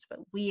intentions, but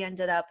we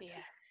ended up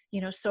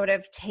Yeah. sort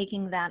of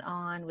taking that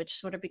on, which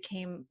sort of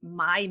became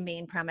my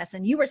main premise.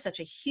 And you were such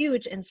a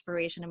huge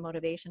inspiration and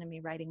motivation in me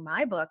writing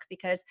my book,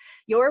 because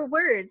your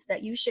words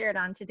that you shared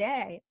on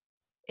today,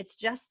 "It's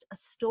just a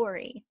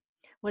story,"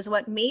 was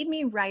what made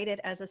me write it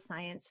as a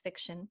science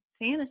fiction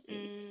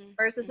fantasy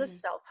versus a Mm-hmm.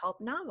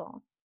 self-help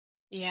novel.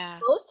 Yeah.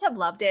 Most have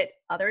loved it,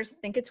 others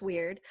think it's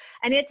weird,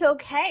 and it's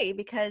okay,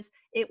 because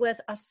it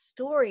was a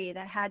story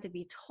that had to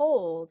be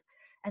told,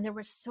 and there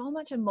was so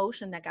much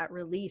emotion that got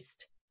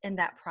released in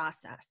that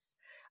process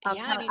of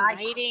Yeah. I time. mean, I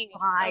writing is so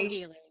cried.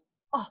 healing.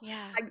 Oh,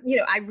 Yeah.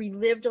 I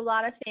relived a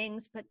lot of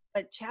things,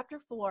 but chapter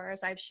 4,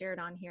 as I've shared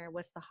on here,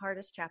 was the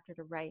hardest chapter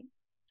to write.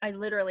 I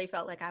literally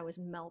felt like I was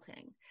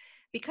melting,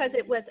 because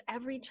it was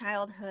every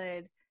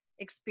childhood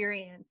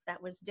experience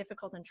that was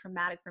difficult and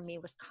traumatic for me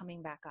was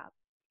coming back up.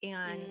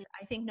 And Mm,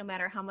 I think no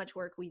matter how much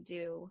work we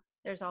do,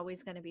 there's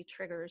always going to be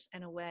triggers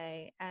in a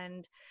way.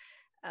 And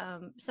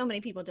so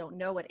many people don't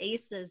know what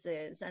ACEs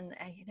is, and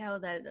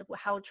that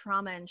how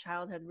trauma in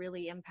childhood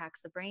really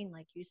impacts the brain,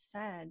 like you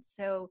said.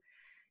 So,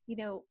 you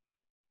know,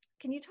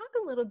 can you talk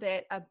a little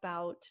bit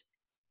about,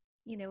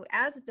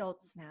 as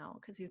adults now,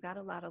 because we've got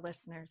a lot of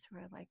listeners who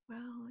are like,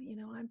 well,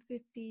 I'm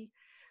 50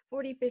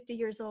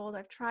 years old.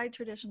 I've tried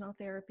traditional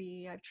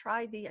therapy. I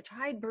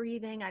tried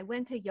breathing. I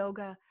went to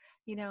yoga.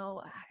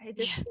 I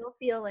just yeah. still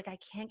feel like I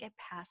can't get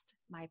past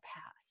my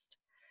past.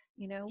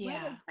 What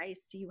Yeah.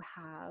 advice do you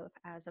have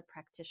as a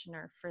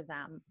practitioner for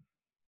them?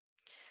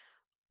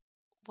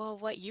 Well,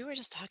 what you were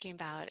just talking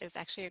about is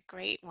actually a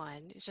great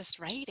one. It's just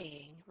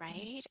writing,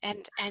 right?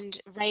 And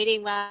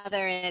writing,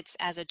 whether it's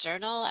as a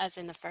journal, as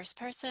in the first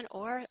person,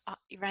 or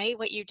right,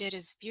 what you did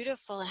is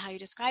beautiful, and how you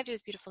described it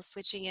is beautiful.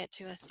 Switching it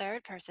to a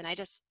third person. I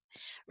just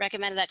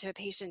recommended that to a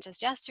patient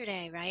just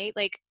yesterday, right?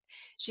 Like,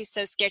 she's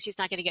so scared she's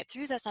not going to get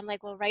through this. I'm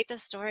like, well, write the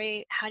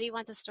story. How do you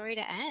want the story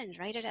to end?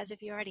 Write it as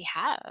if you already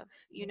have,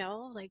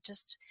 like,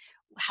 just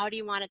how do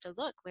you want it to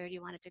look? Where do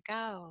you want it to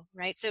go?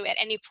 Right. So at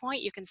any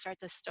point you can start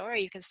the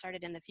story. You can start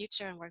it in the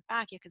future and work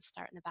back. You can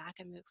start in the back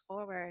and move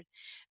forward.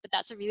 But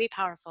that's a really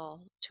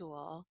powerful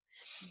tool.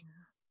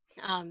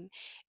 Um,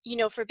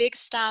 for big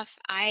stuff,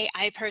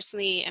 I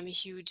personally am a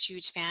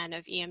huge fan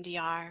of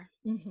EMDR.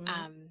 Mm-hmm.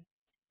 Um,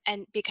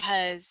 and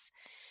because,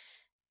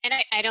 and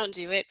I don't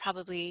do it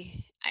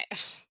probably,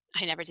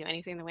 I never do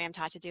anything the way I'm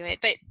taught to do it,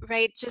 but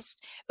right,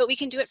 but we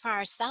can do it for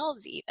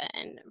ourselves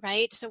even,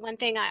 right? So one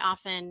thing I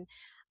often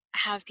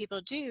have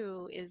people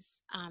do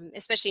is,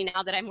 especially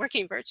now that I'm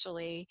working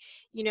virtually,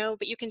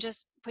 but you can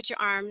just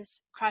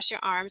cross your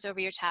arms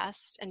over your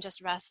chest and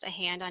just rest a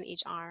hand on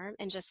each arm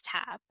and just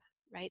tap,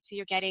 right? So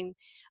you're getting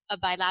a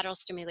bilateral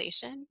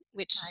stimulation,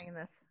 which, Trying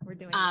this. We're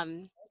doing this.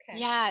 um, Okay.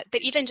 yeah,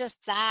 but even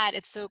just that,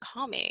 it's so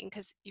calming,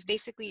 because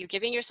you're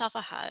giving yourself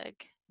a hug,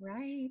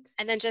 Right.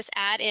 and then just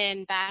add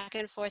in back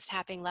and forth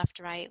tapping, left,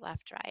 right,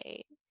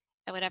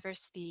 at whatever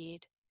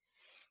speed.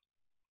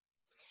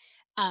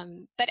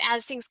 But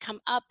as things come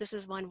up, this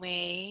is one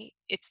way.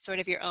 It's sort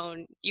of your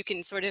own. You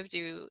can sort of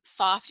do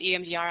soft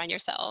EMDR on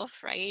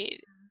yourself, right?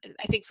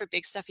 I think for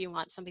big stuff, you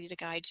want somebody to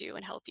guide you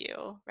and help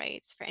you, right?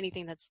 It's for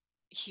anything that's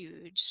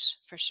huge,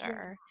 for Yeah,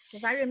 sure.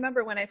 because I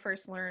remember when I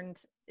first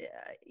learned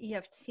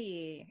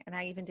EFT, and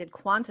I even did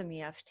quantum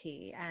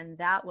EFT, and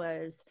that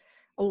was,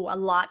 a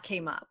lot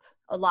came up.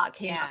 A lot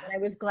came up, Yeah. and I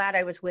was glad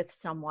I was with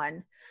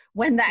someone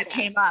when that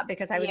came Yes. up,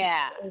 because I was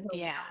Yeah.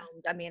 Yeah.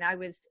 overwhelmed. I mean, I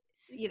was,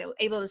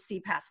 able to see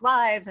past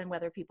lives and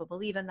whether people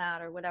believe in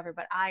that or whatever,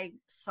 but I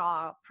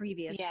saw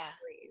previous Yeah.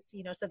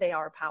 stories, so they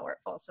are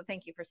powerful. So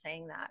thank you for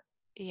saying that.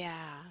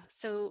 Yeah.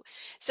 So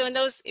in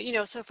those,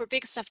 so for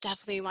big stuff,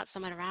 definitely you want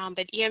someone around.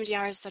 But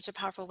EMDR is such a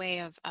powerful way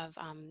of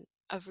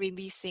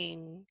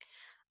releasing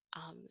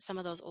some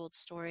of those old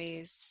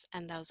stories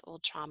and those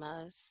old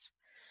traumas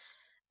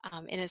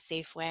in a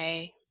safe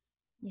way.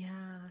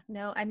 Yeah,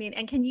 no, I mean,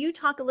 and can you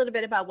talk a little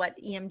bit about what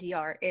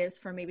EMDR is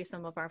for maybe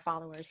some of our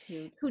followers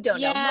who don't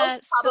know? Most Yeah.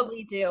 So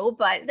probably do,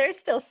 but there's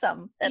still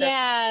some that are.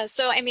 yeah.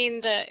 So I mean,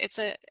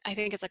 I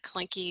think it's a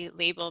clunky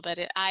label, but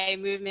eye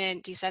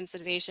movement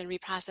desensitization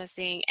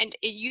reprocessing, and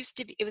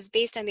it was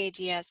based on the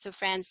idea. So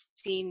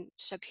Francine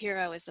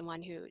Shapiro is the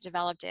one who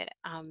developed it.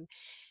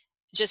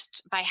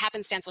 Just by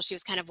happenstance, while she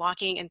was kind of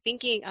walking and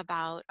thinking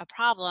about a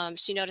problem,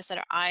 she noticed that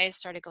her eyes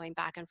started going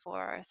back and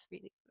forth,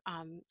 really,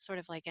 sort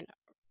of like an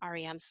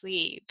REM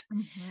sleep.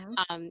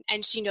 Mm-hmm.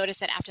 And she noticed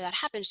that after that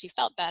happened, she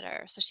felt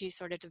better. So she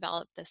sort of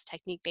developed this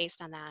technique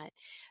based on that.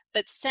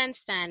 But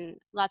since then,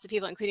 lots of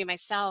people, including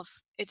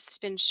myself, it's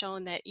been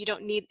shown that you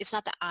don't need, it's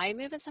not the eye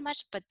movement so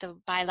much, but the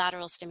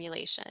bilateral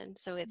stimulation.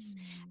 So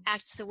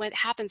so what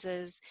happens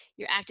is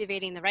you're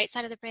activating the right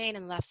side of the brain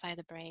and the left side of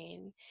the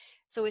brain.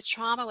 So with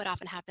trauma, what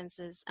often happens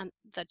is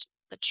the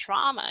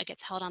trauma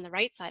gets held on the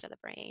right side of the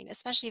brain,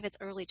 especially if it's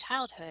early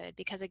childhood,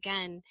 because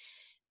again,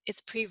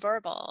 it's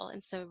pre-verbal.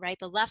 And so, right,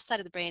 the left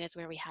side of the brain is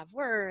where we have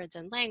words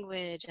and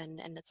language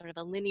and it's sort of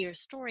a linear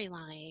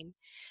storyline.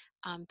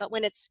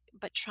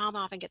 But trauma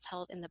often gets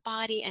held in the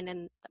body and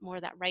in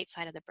more that right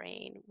side of the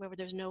brain where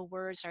there's no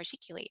words to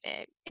articulate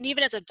it. And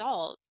even as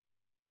adult,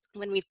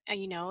 when we've,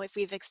 if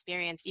we've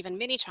experienced even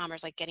mini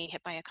traumas like getting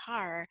hit by a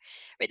car,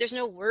 right, there's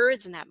no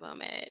words in that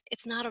moment.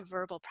 It's not a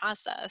verbal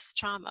process,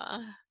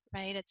 trauma,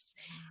 right?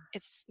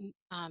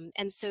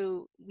 And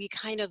so we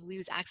kind of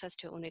lose access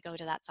to it when we go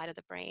to that side of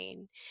the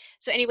brain.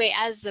 So anyway,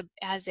 as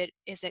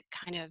it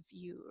kind of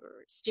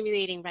you're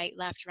stimulating right,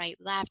 left,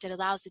 it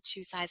allows the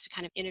two sides to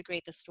kind of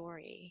integrate the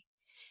story.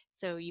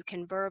 So you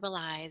can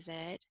verbalize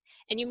it,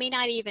 and you may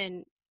not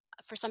even,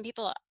 for some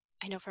people,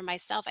 I know for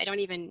myself, I don't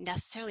even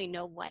necessarily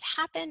know what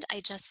happened.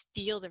 I just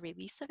feel the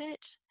release of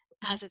it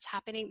as it's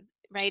happening,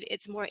 right?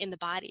 It's more in the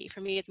body.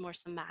 For me, it's more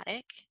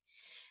somatic.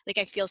 Like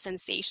I feel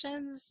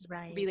sensations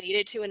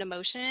related to an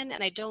emotion,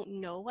 and I don't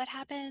know what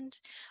happened.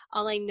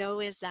 All I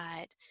know is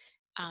that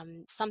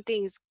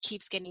something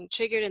keeps getting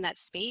triggered in that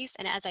space,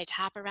 and as I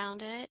tap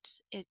around it,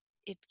 it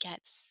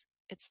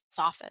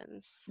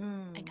softens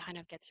and kind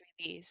of gets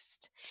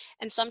released.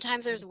 And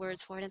sometimes there's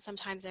words for it, and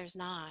sometimes there's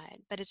not.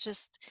 But it's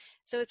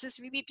this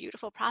really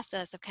beautiful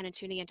process of kind of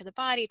tuning into the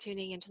body,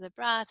 tuning into the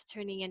breath,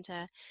 tuning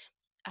into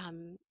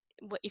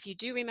what if you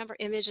do remember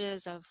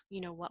images of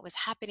what was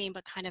happening,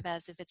 but kind of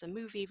as if it's a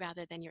movie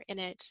rather than you're in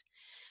it.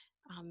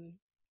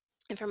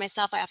 And for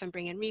myself, I often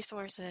bring in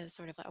resources,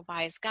 sort of a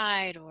wise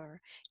guide or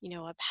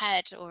a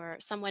pet or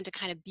someone to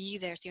kind of be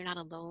there, so you're not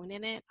alone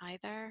in it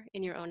either,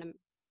 in your own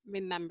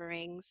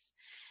rememberings.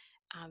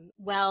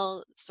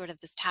 Sort of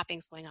this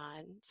tapping's going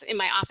on. So in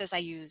my office, I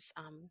use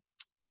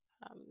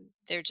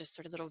they're just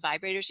sort of little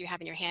vibrators you have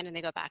in your hand, and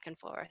they go back and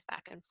forth,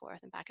 back and forth,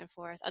 and back and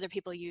forth. Other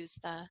people use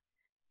the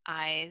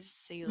eyes,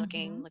 so you're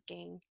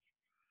looking.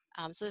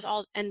 So there's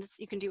and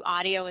you can do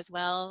audio as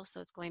well.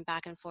 So it's going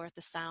back and forth,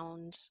 the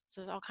sound.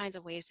 So there's all kinds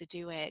of ways to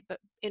do it. But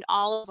in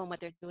all of them, what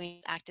they're doing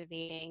is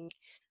activating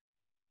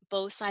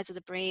both sides of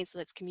the brain, so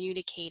it's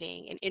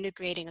communicating and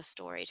integrating a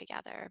story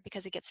together,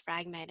 because it gets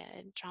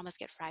fragmented. Traumas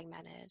get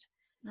fragmented.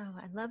 Oh,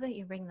 I love that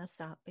you bring this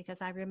up,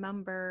 because I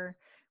remember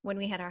when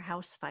we had our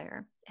house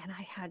fire, and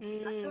I had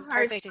such a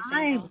hard perfect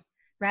time, example.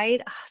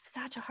 right? Oh,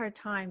 such a hard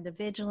time. The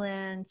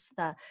vigilance,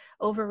 the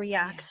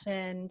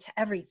overreaction to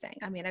everything.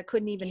 I mean, I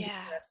couldn't even do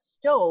a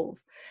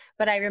stove,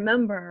 but I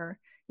remember,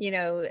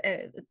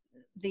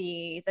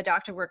 the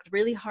doctor worked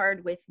really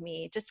hard with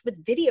me, just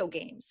with video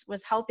games,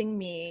 was helping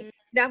me.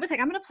 I was like,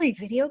 I'm going to play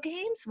video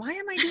games. Why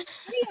am I doing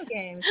video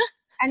games?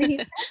 And he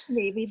said to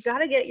me, we've got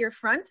to get your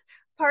front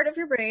part of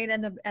your brain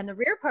and the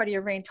rear part of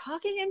your brain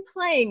talking and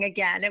playing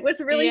again. It was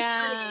really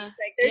funny.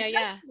 Like they're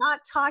just not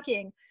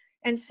talking.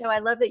 And so I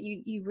love that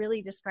you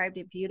really described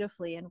it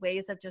beautifully in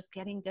ways of just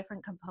getting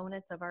different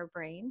components of our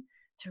brain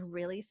to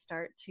really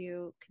start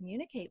to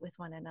communicate with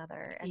one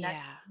another. And that's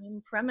the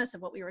main premise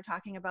of what we were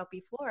talking about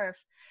before.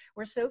 If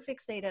we're so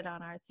fixated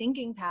on our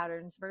thinking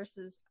patterns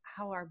versus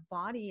how our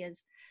body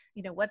is,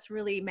 what's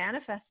really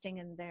manifesting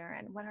in there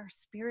and what our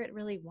spirit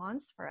really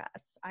wants for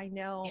us. I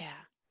know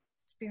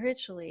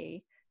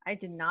spiritually, I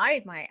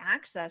denied my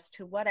access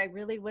to what I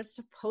really was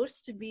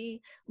supposed to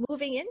be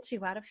moving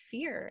into out of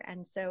fear.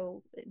 And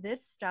so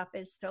this stuff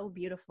is so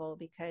beautiful,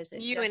 because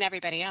and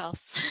everybody else.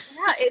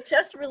 It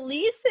just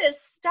releases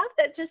stuff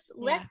that just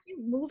lets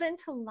you move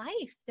into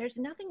life. There's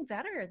nothing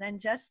better than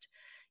just,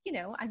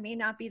 I may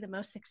not be the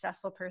most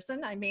successful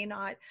person. I may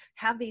not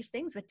have these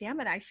things, but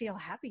damn it, I feel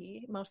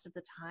happy most of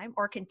the time,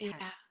 or content.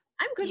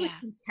 I'm good with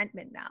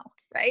contentment now,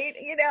 right?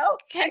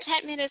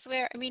 Contentment is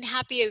where,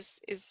 happy is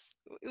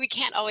we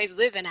can't always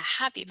live in a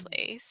happy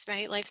place,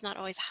 right? Life's not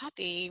always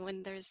happy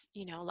when there's,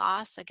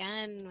 loss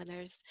again, when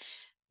there's,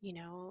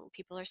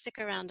 people are sick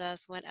around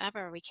us,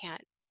 whatever. We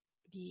can't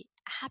be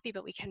happy,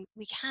 but we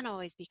can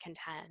always be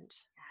content.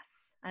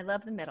 I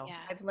love the middle.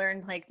 I've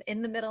learned like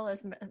in the middle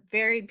is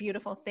very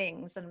beautiful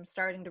things, and I'm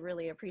starting to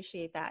really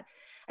appreciate that.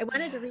 I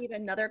wanted to read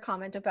another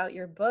comment about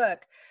your book,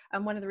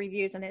 one of the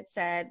reviews, and it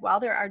said,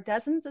 while there are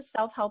dozens of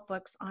self-help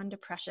books on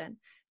depression,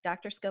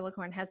 Dr.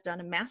 Skillicorn has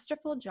done a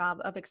masterful job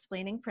of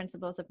explaining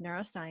principles of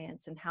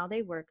neuroscience and how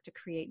they work to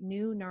create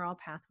new neural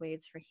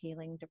pathways for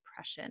healing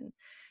depression.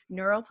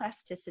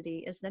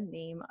 Neuroplasticity is the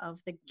name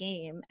of the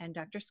game, and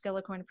Dr.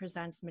 Skillicorn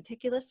presents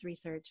meticulous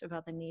research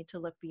about the need to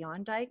look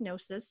beyond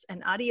diagnosis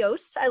and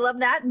adios. I love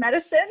that,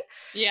 medicine.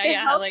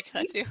 I like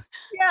that too.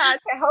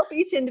 To help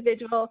each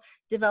individual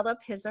develop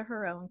his or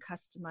her own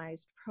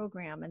customized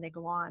program. And they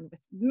go on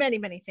with many,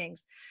 many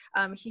things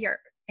here.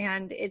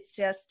 And it's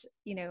just,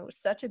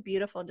 such a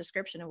beautiful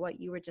description of what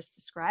you were just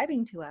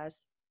describing to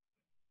us.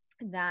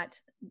 that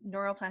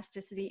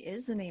neuroplasticity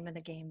is the name of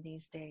the game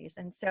these days.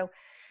 And so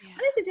Yeah.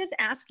 I wanted to just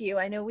ask you,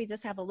 I know we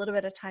just have a little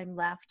bit of time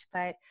left,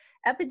 but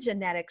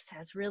epigenetics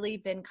has really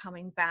been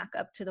coming back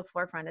up to the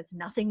forefront. It's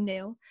nothing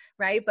new,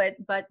 right?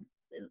 But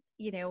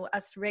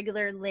us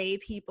regular lay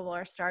people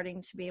are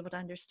starting to be able to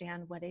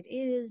understand what it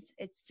is,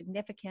 its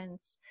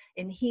significance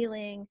in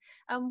healing.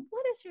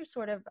 What is your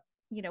sort of,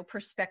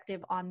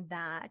 perspective on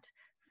that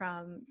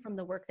from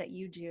the work that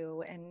you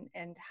do,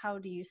 and how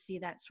do you see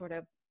that sort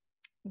of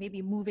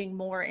maybe moving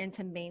more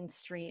into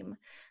mainstream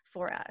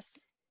for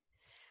us?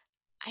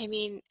 I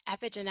mean,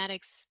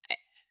 epigenetics,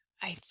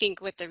 I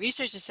think what the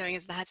research is showing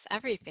is that's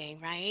everything,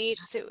 right?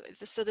 So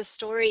the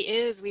story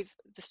is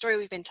the story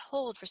we've been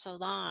told for so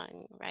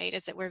long, right,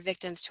 is that we're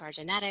victims to our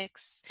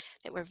genetics,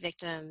 that we're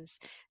victims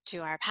to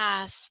our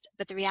past.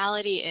 But the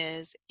reality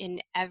is,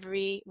 with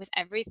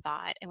every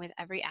thought and with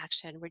every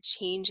action, we're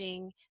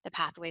changing the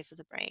pathways of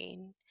the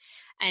brain.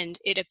 And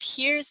it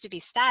appears to be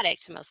static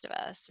to most of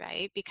us,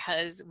 right?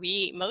 Because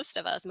most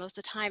of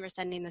the time, are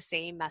sending the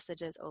same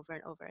messages over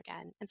and over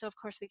again. And so, of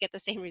course, we get the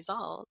same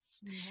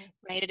results, Yes.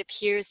 right? It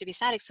appears to be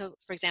static. So,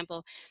 for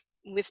example,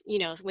 with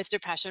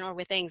depression or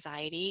with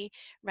anxiety,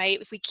 right?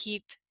 If we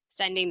keep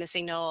sending the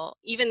signal,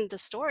 even the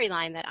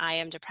storyline that I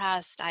am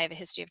depressed, I have a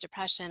history of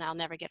depression, I'll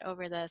never get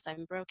over this,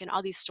 I'm broken,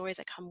 all these stories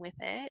that come with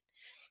it,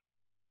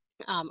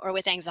 or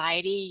with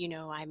anxiety,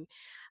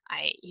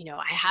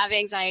 I have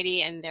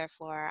anxiety and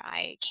therefore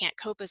I can't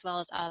cope as well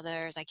as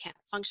others. I can't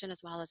function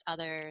as well as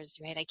others,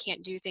 right? I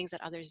can't do things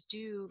that others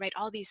do, right?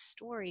 All these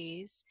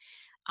stories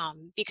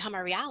become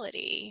our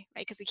reality,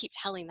 right? Because we keep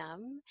telling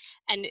them.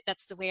 And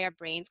that's the way our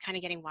brain's kind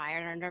of getting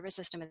wired, our nervous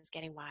system is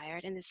getting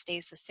wired, and it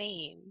stays the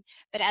same.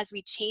 But as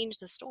we change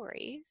the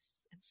stories,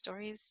 and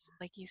stories,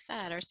 like you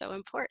said, are so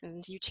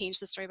important. You change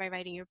the story by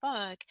writing your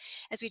book.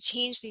 As we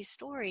change these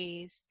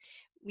stories,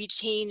 we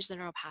change the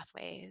neural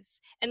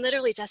pathways. And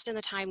literally just in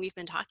the time we've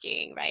been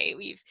talking, right?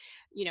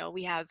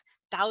 We have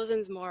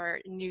thousands more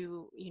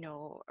new,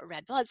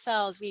 red blood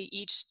cells. We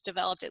each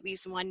developed at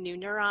least one new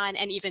neuron.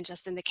 And even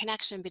just in the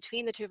connection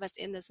between the two of us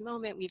in this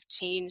moment, we've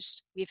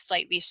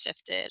slightly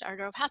shifted our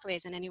neural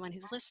pathways. And anyone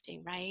who's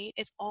listening, right?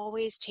 It's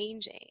always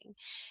changing.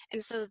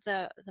 And so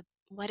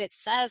what it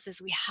says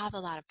is we have a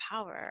lot of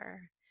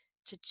power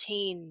to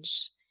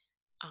change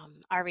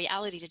our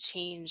reality, to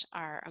change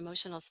our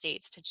emotional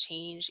states, to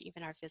change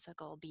even our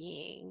physical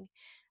being,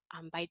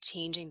 by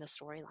changing the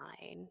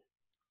storyline.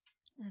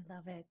 I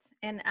love it.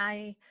 And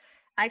I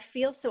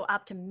feel so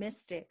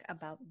optimistic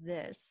about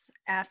this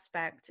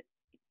aspect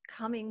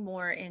coming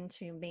more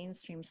into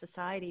mainstream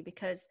society,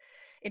 because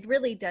it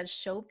really does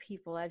show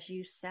people, as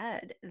you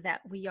said,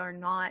 that we are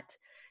not,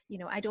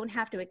 I don't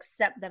have to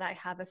accept that I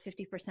have a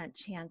 50%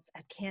 chance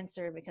at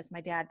cancer because my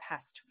dad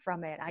passed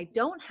from it. I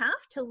don't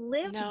have to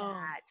live No,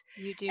 that.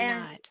 you do And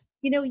not.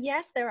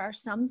 yes, there are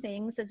some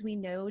things, as we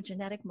know,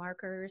 genetic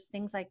markers,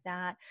 things like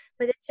that,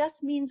 but it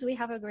just means we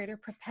have a greater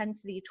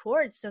propensity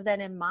towards. So then,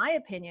 in my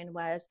opinion,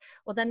 well,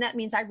 then that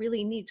means I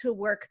really need to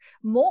work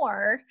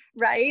more,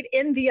 right,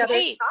 in the other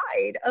Right.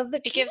 side of the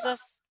It gives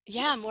us,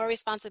 more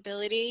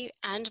responsibility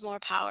and more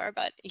power,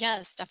 but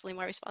yes, definitely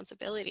more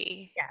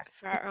responsibility Yes.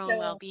 for our own So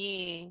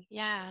well-being.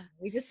 Yeah.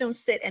 we just don't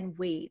sit and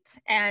wait.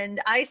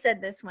 And I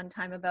said this one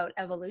time about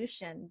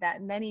evolution,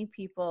 that many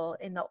people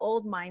in the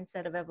old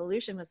mindset of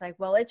evolution was like,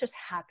 well, it just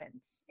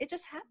happens. It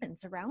just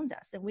happens around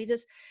us. And we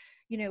just,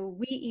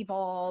 we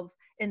evolve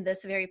in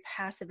this very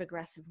passive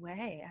aggressive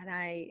way.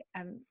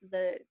 And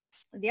the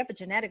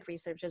epigenetic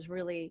research has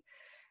really,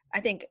 I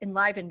think,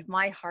 enlivened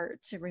my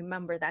heart to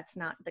remember that's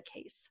not the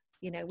case.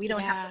 We don't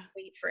have Yeah. to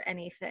wait for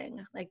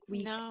anything. Like,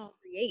 we can No.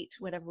 create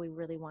whatever we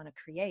really want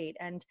to create.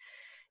 And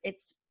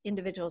it's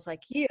individuals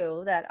like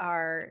you that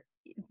are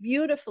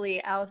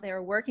beautifully out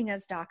there working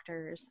as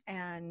doctors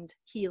and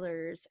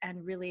healers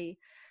and really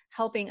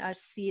helping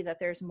us see that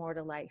there's more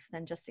to life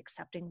than just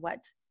accepting what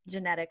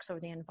genetics or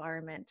the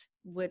environment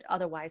would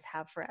otherwise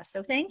have for us.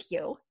 So thank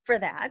you for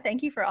that.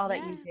 Thank you for all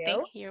that you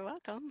do. You're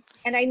welcome.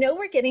 And I know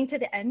we're getting to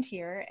the end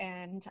here,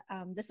 and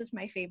this is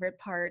my favorite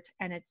part,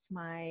 and it's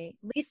my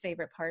least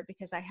favorite part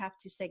because I have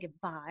to say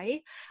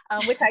goodbye,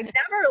 which I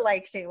never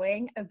like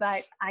doing,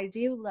 but I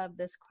do love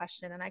this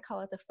question, and I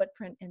call it the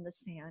footprint in the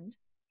sand.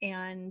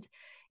 And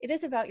it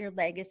is about your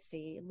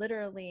legacy,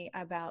 literally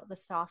about the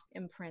soft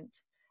imprint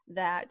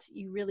that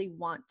you really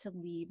want to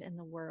leave in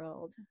the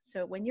world.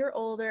 So when you're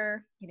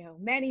older,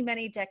 many,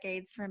 many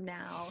decades from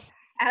now,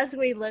 as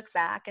we look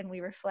back and we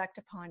reflect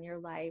upon your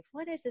life,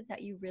 what is it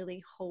that you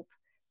really hope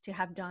to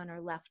have done or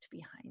left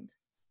behind?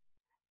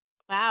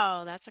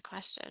 Wow, that's a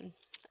question.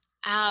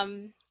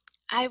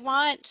 I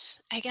want,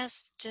 I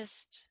guess,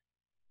 just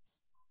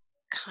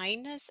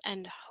kindness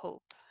and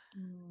hope,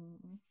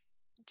 Mm,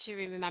 to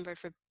be remembered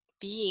for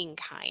being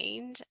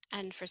kind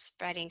and for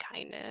spreading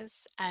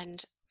kindness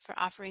and for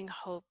offering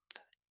hope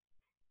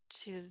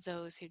to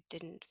those who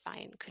couldn't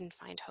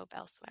find hope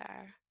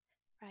elsewhere,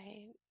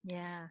 right?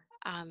 yeah.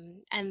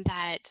 And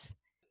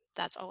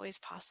that's always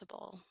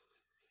possible.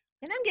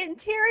 And I'm getting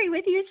teary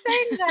with you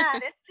saying that.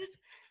 It's just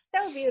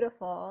so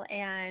beautiful.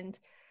 And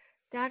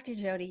Dr.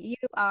 Jody,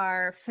 you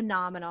are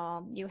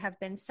phenomenal. You have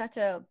been such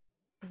a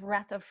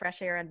breath of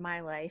fresh air in my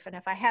life. And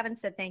if I haven't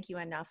said thank you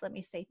enough, let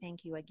me say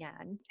thank you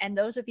again. And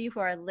those of you who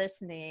are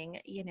listening,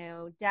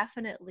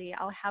 definitely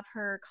I'll have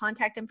her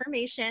contact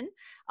information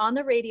on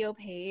the radio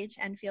page,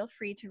 and feel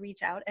free to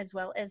reach out, as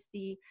well as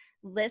the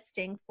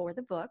listing for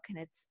the book. And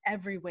it's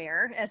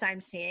everywhere, as I'm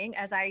seeing,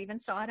 as I even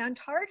saw it on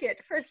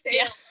Target for sale.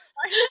 Yeah.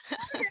 I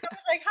was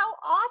like, how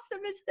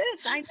awesome is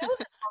this? I know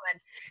this woman.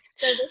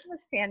 So this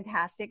was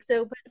fantastic.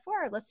 So, but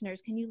for our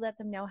listeners, can you let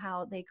them know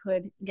how they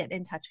could get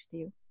in touch with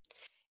you?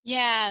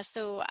 Yeah,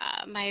 so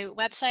my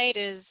website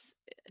is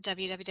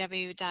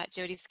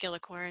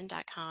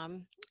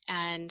www.jodyskillicorn.com,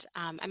 and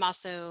I'm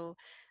also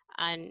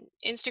on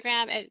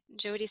Instagram at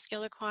Jody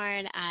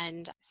Skillicorn,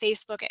 and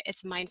Facebook,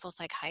 it's Mindful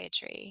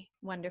Psychiatry.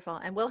 Wonderful.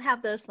 And we'll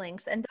have those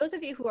links. And those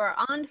of you who are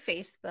on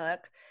Facebook,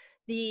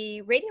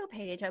 the radio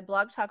page at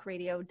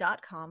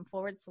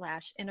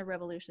blogtalkradio.com/Inner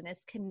Revolution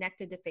is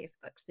connected to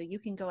Facebook. So you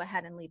can go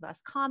ahead and leave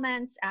us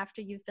comments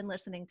after you've been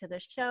listening to the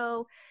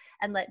show,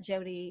 and let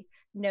Jody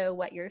know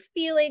what you're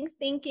feeling,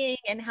 thinking,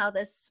 and how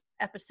this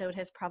episode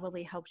has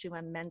probably helped you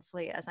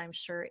immensely, as I'm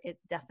sure it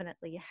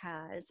definitely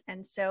has.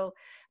 And so,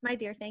 my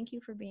dear, thank you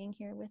for being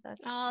here with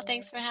us. Oh,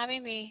 thanks for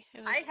having me.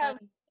 It was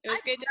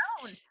good to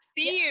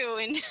see you.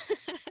 And in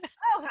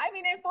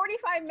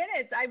 45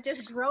 minutes, I've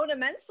just grown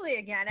immensely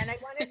again. And I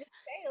wanted to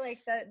say,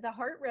 like, the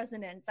heart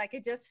resonance, I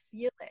could just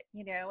feel it,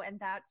 and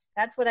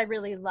that's what I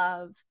really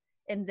love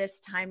in this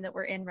time that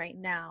we're in right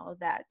now,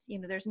 that,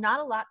 there's not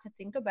a lot to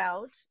think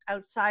about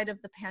outside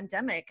of the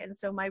pandemic. And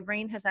so my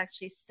brain has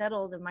actually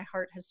settled, and my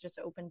heart has just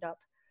opened up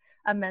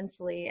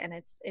immensely. And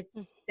it's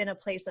been a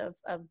place of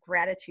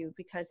gratitude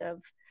because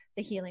of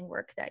the healing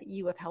work that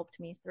you have helped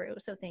me through.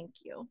 So thank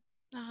you.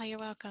 Oh, you're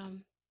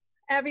welcome.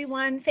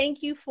 Everyone,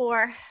 thank you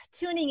for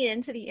tuning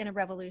in to the Inner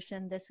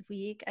Revolution this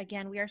week.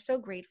 Again, we are so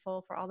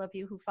grateful for all of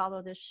you who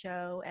follow this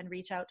show and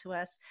reach out to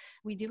us.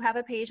 We do have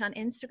a page on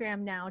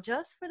Instagram now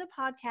just for the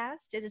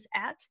podcast. It is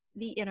at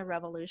the Inner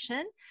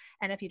Revolution.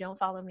 And if you don't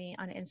follow me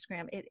on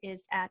Instagram, it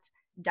is at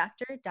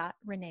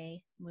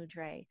Dr.Renee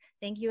Mudre.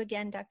 Thank you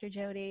again, Dr.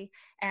 Jody.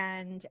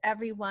 And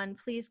everyone,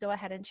 please go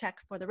ahead and check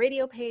for the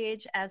radio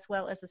page as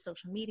well as the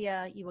social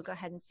media. You will go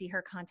ahead and see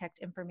her contact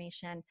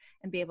information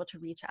and be able to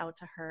reach out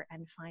to her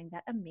and find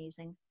that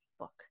amazing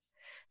book.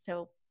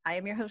 So I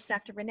am your host,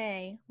 Dr.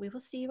 Renee. We will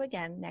see you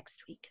again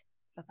next week.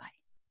 Bye-bye.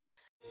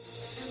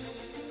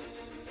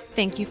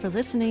 Thank you for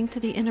listening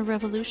to The Inner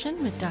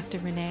Revolution with Dr.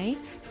 Renee.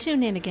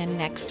 Tune in again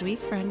next week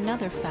for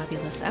another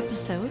fabulous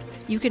episode.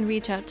 You can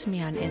reach out to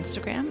me on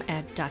Instagram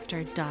at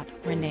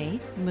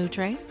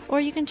dr.renee.mudre,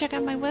 or you can check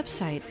out my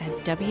website at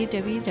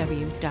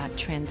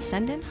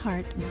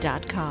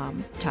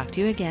www.transcendentheart.com. Talk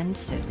to you again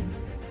soon.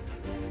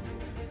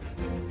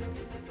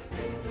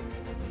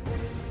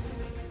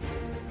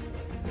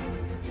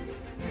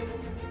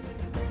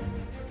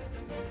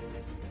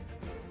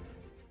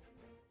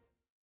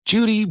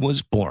 Judy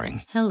was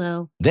boring.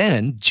 Hello.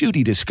 Then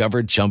Judy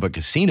discovered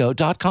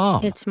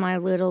ChumbaCasino.com. It's my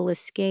little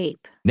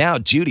escape. Now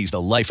Judy's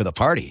the life of the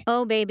party.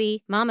 Oh,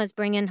 baby, mama's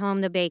bringing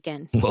home the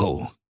bacon.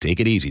 Whoa,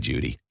 take it easy,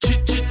 Judy.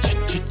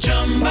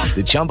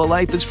 The Chumba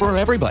life is for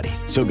everybody.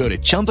 So go to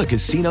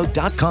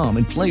ChumbaCasino.com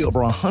and play over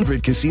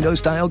 100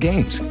 casino-style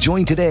games.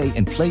 Join today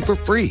and play for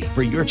free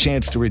for your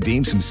chance to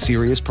redeem some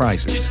serious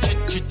prizes.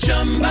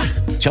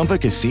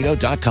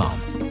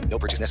 ChumbaCasino.com. No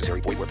purchase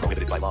necessary. Void where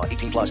prohibited by law.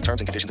 18+ terms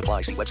and conditions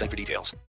apply. See website for details.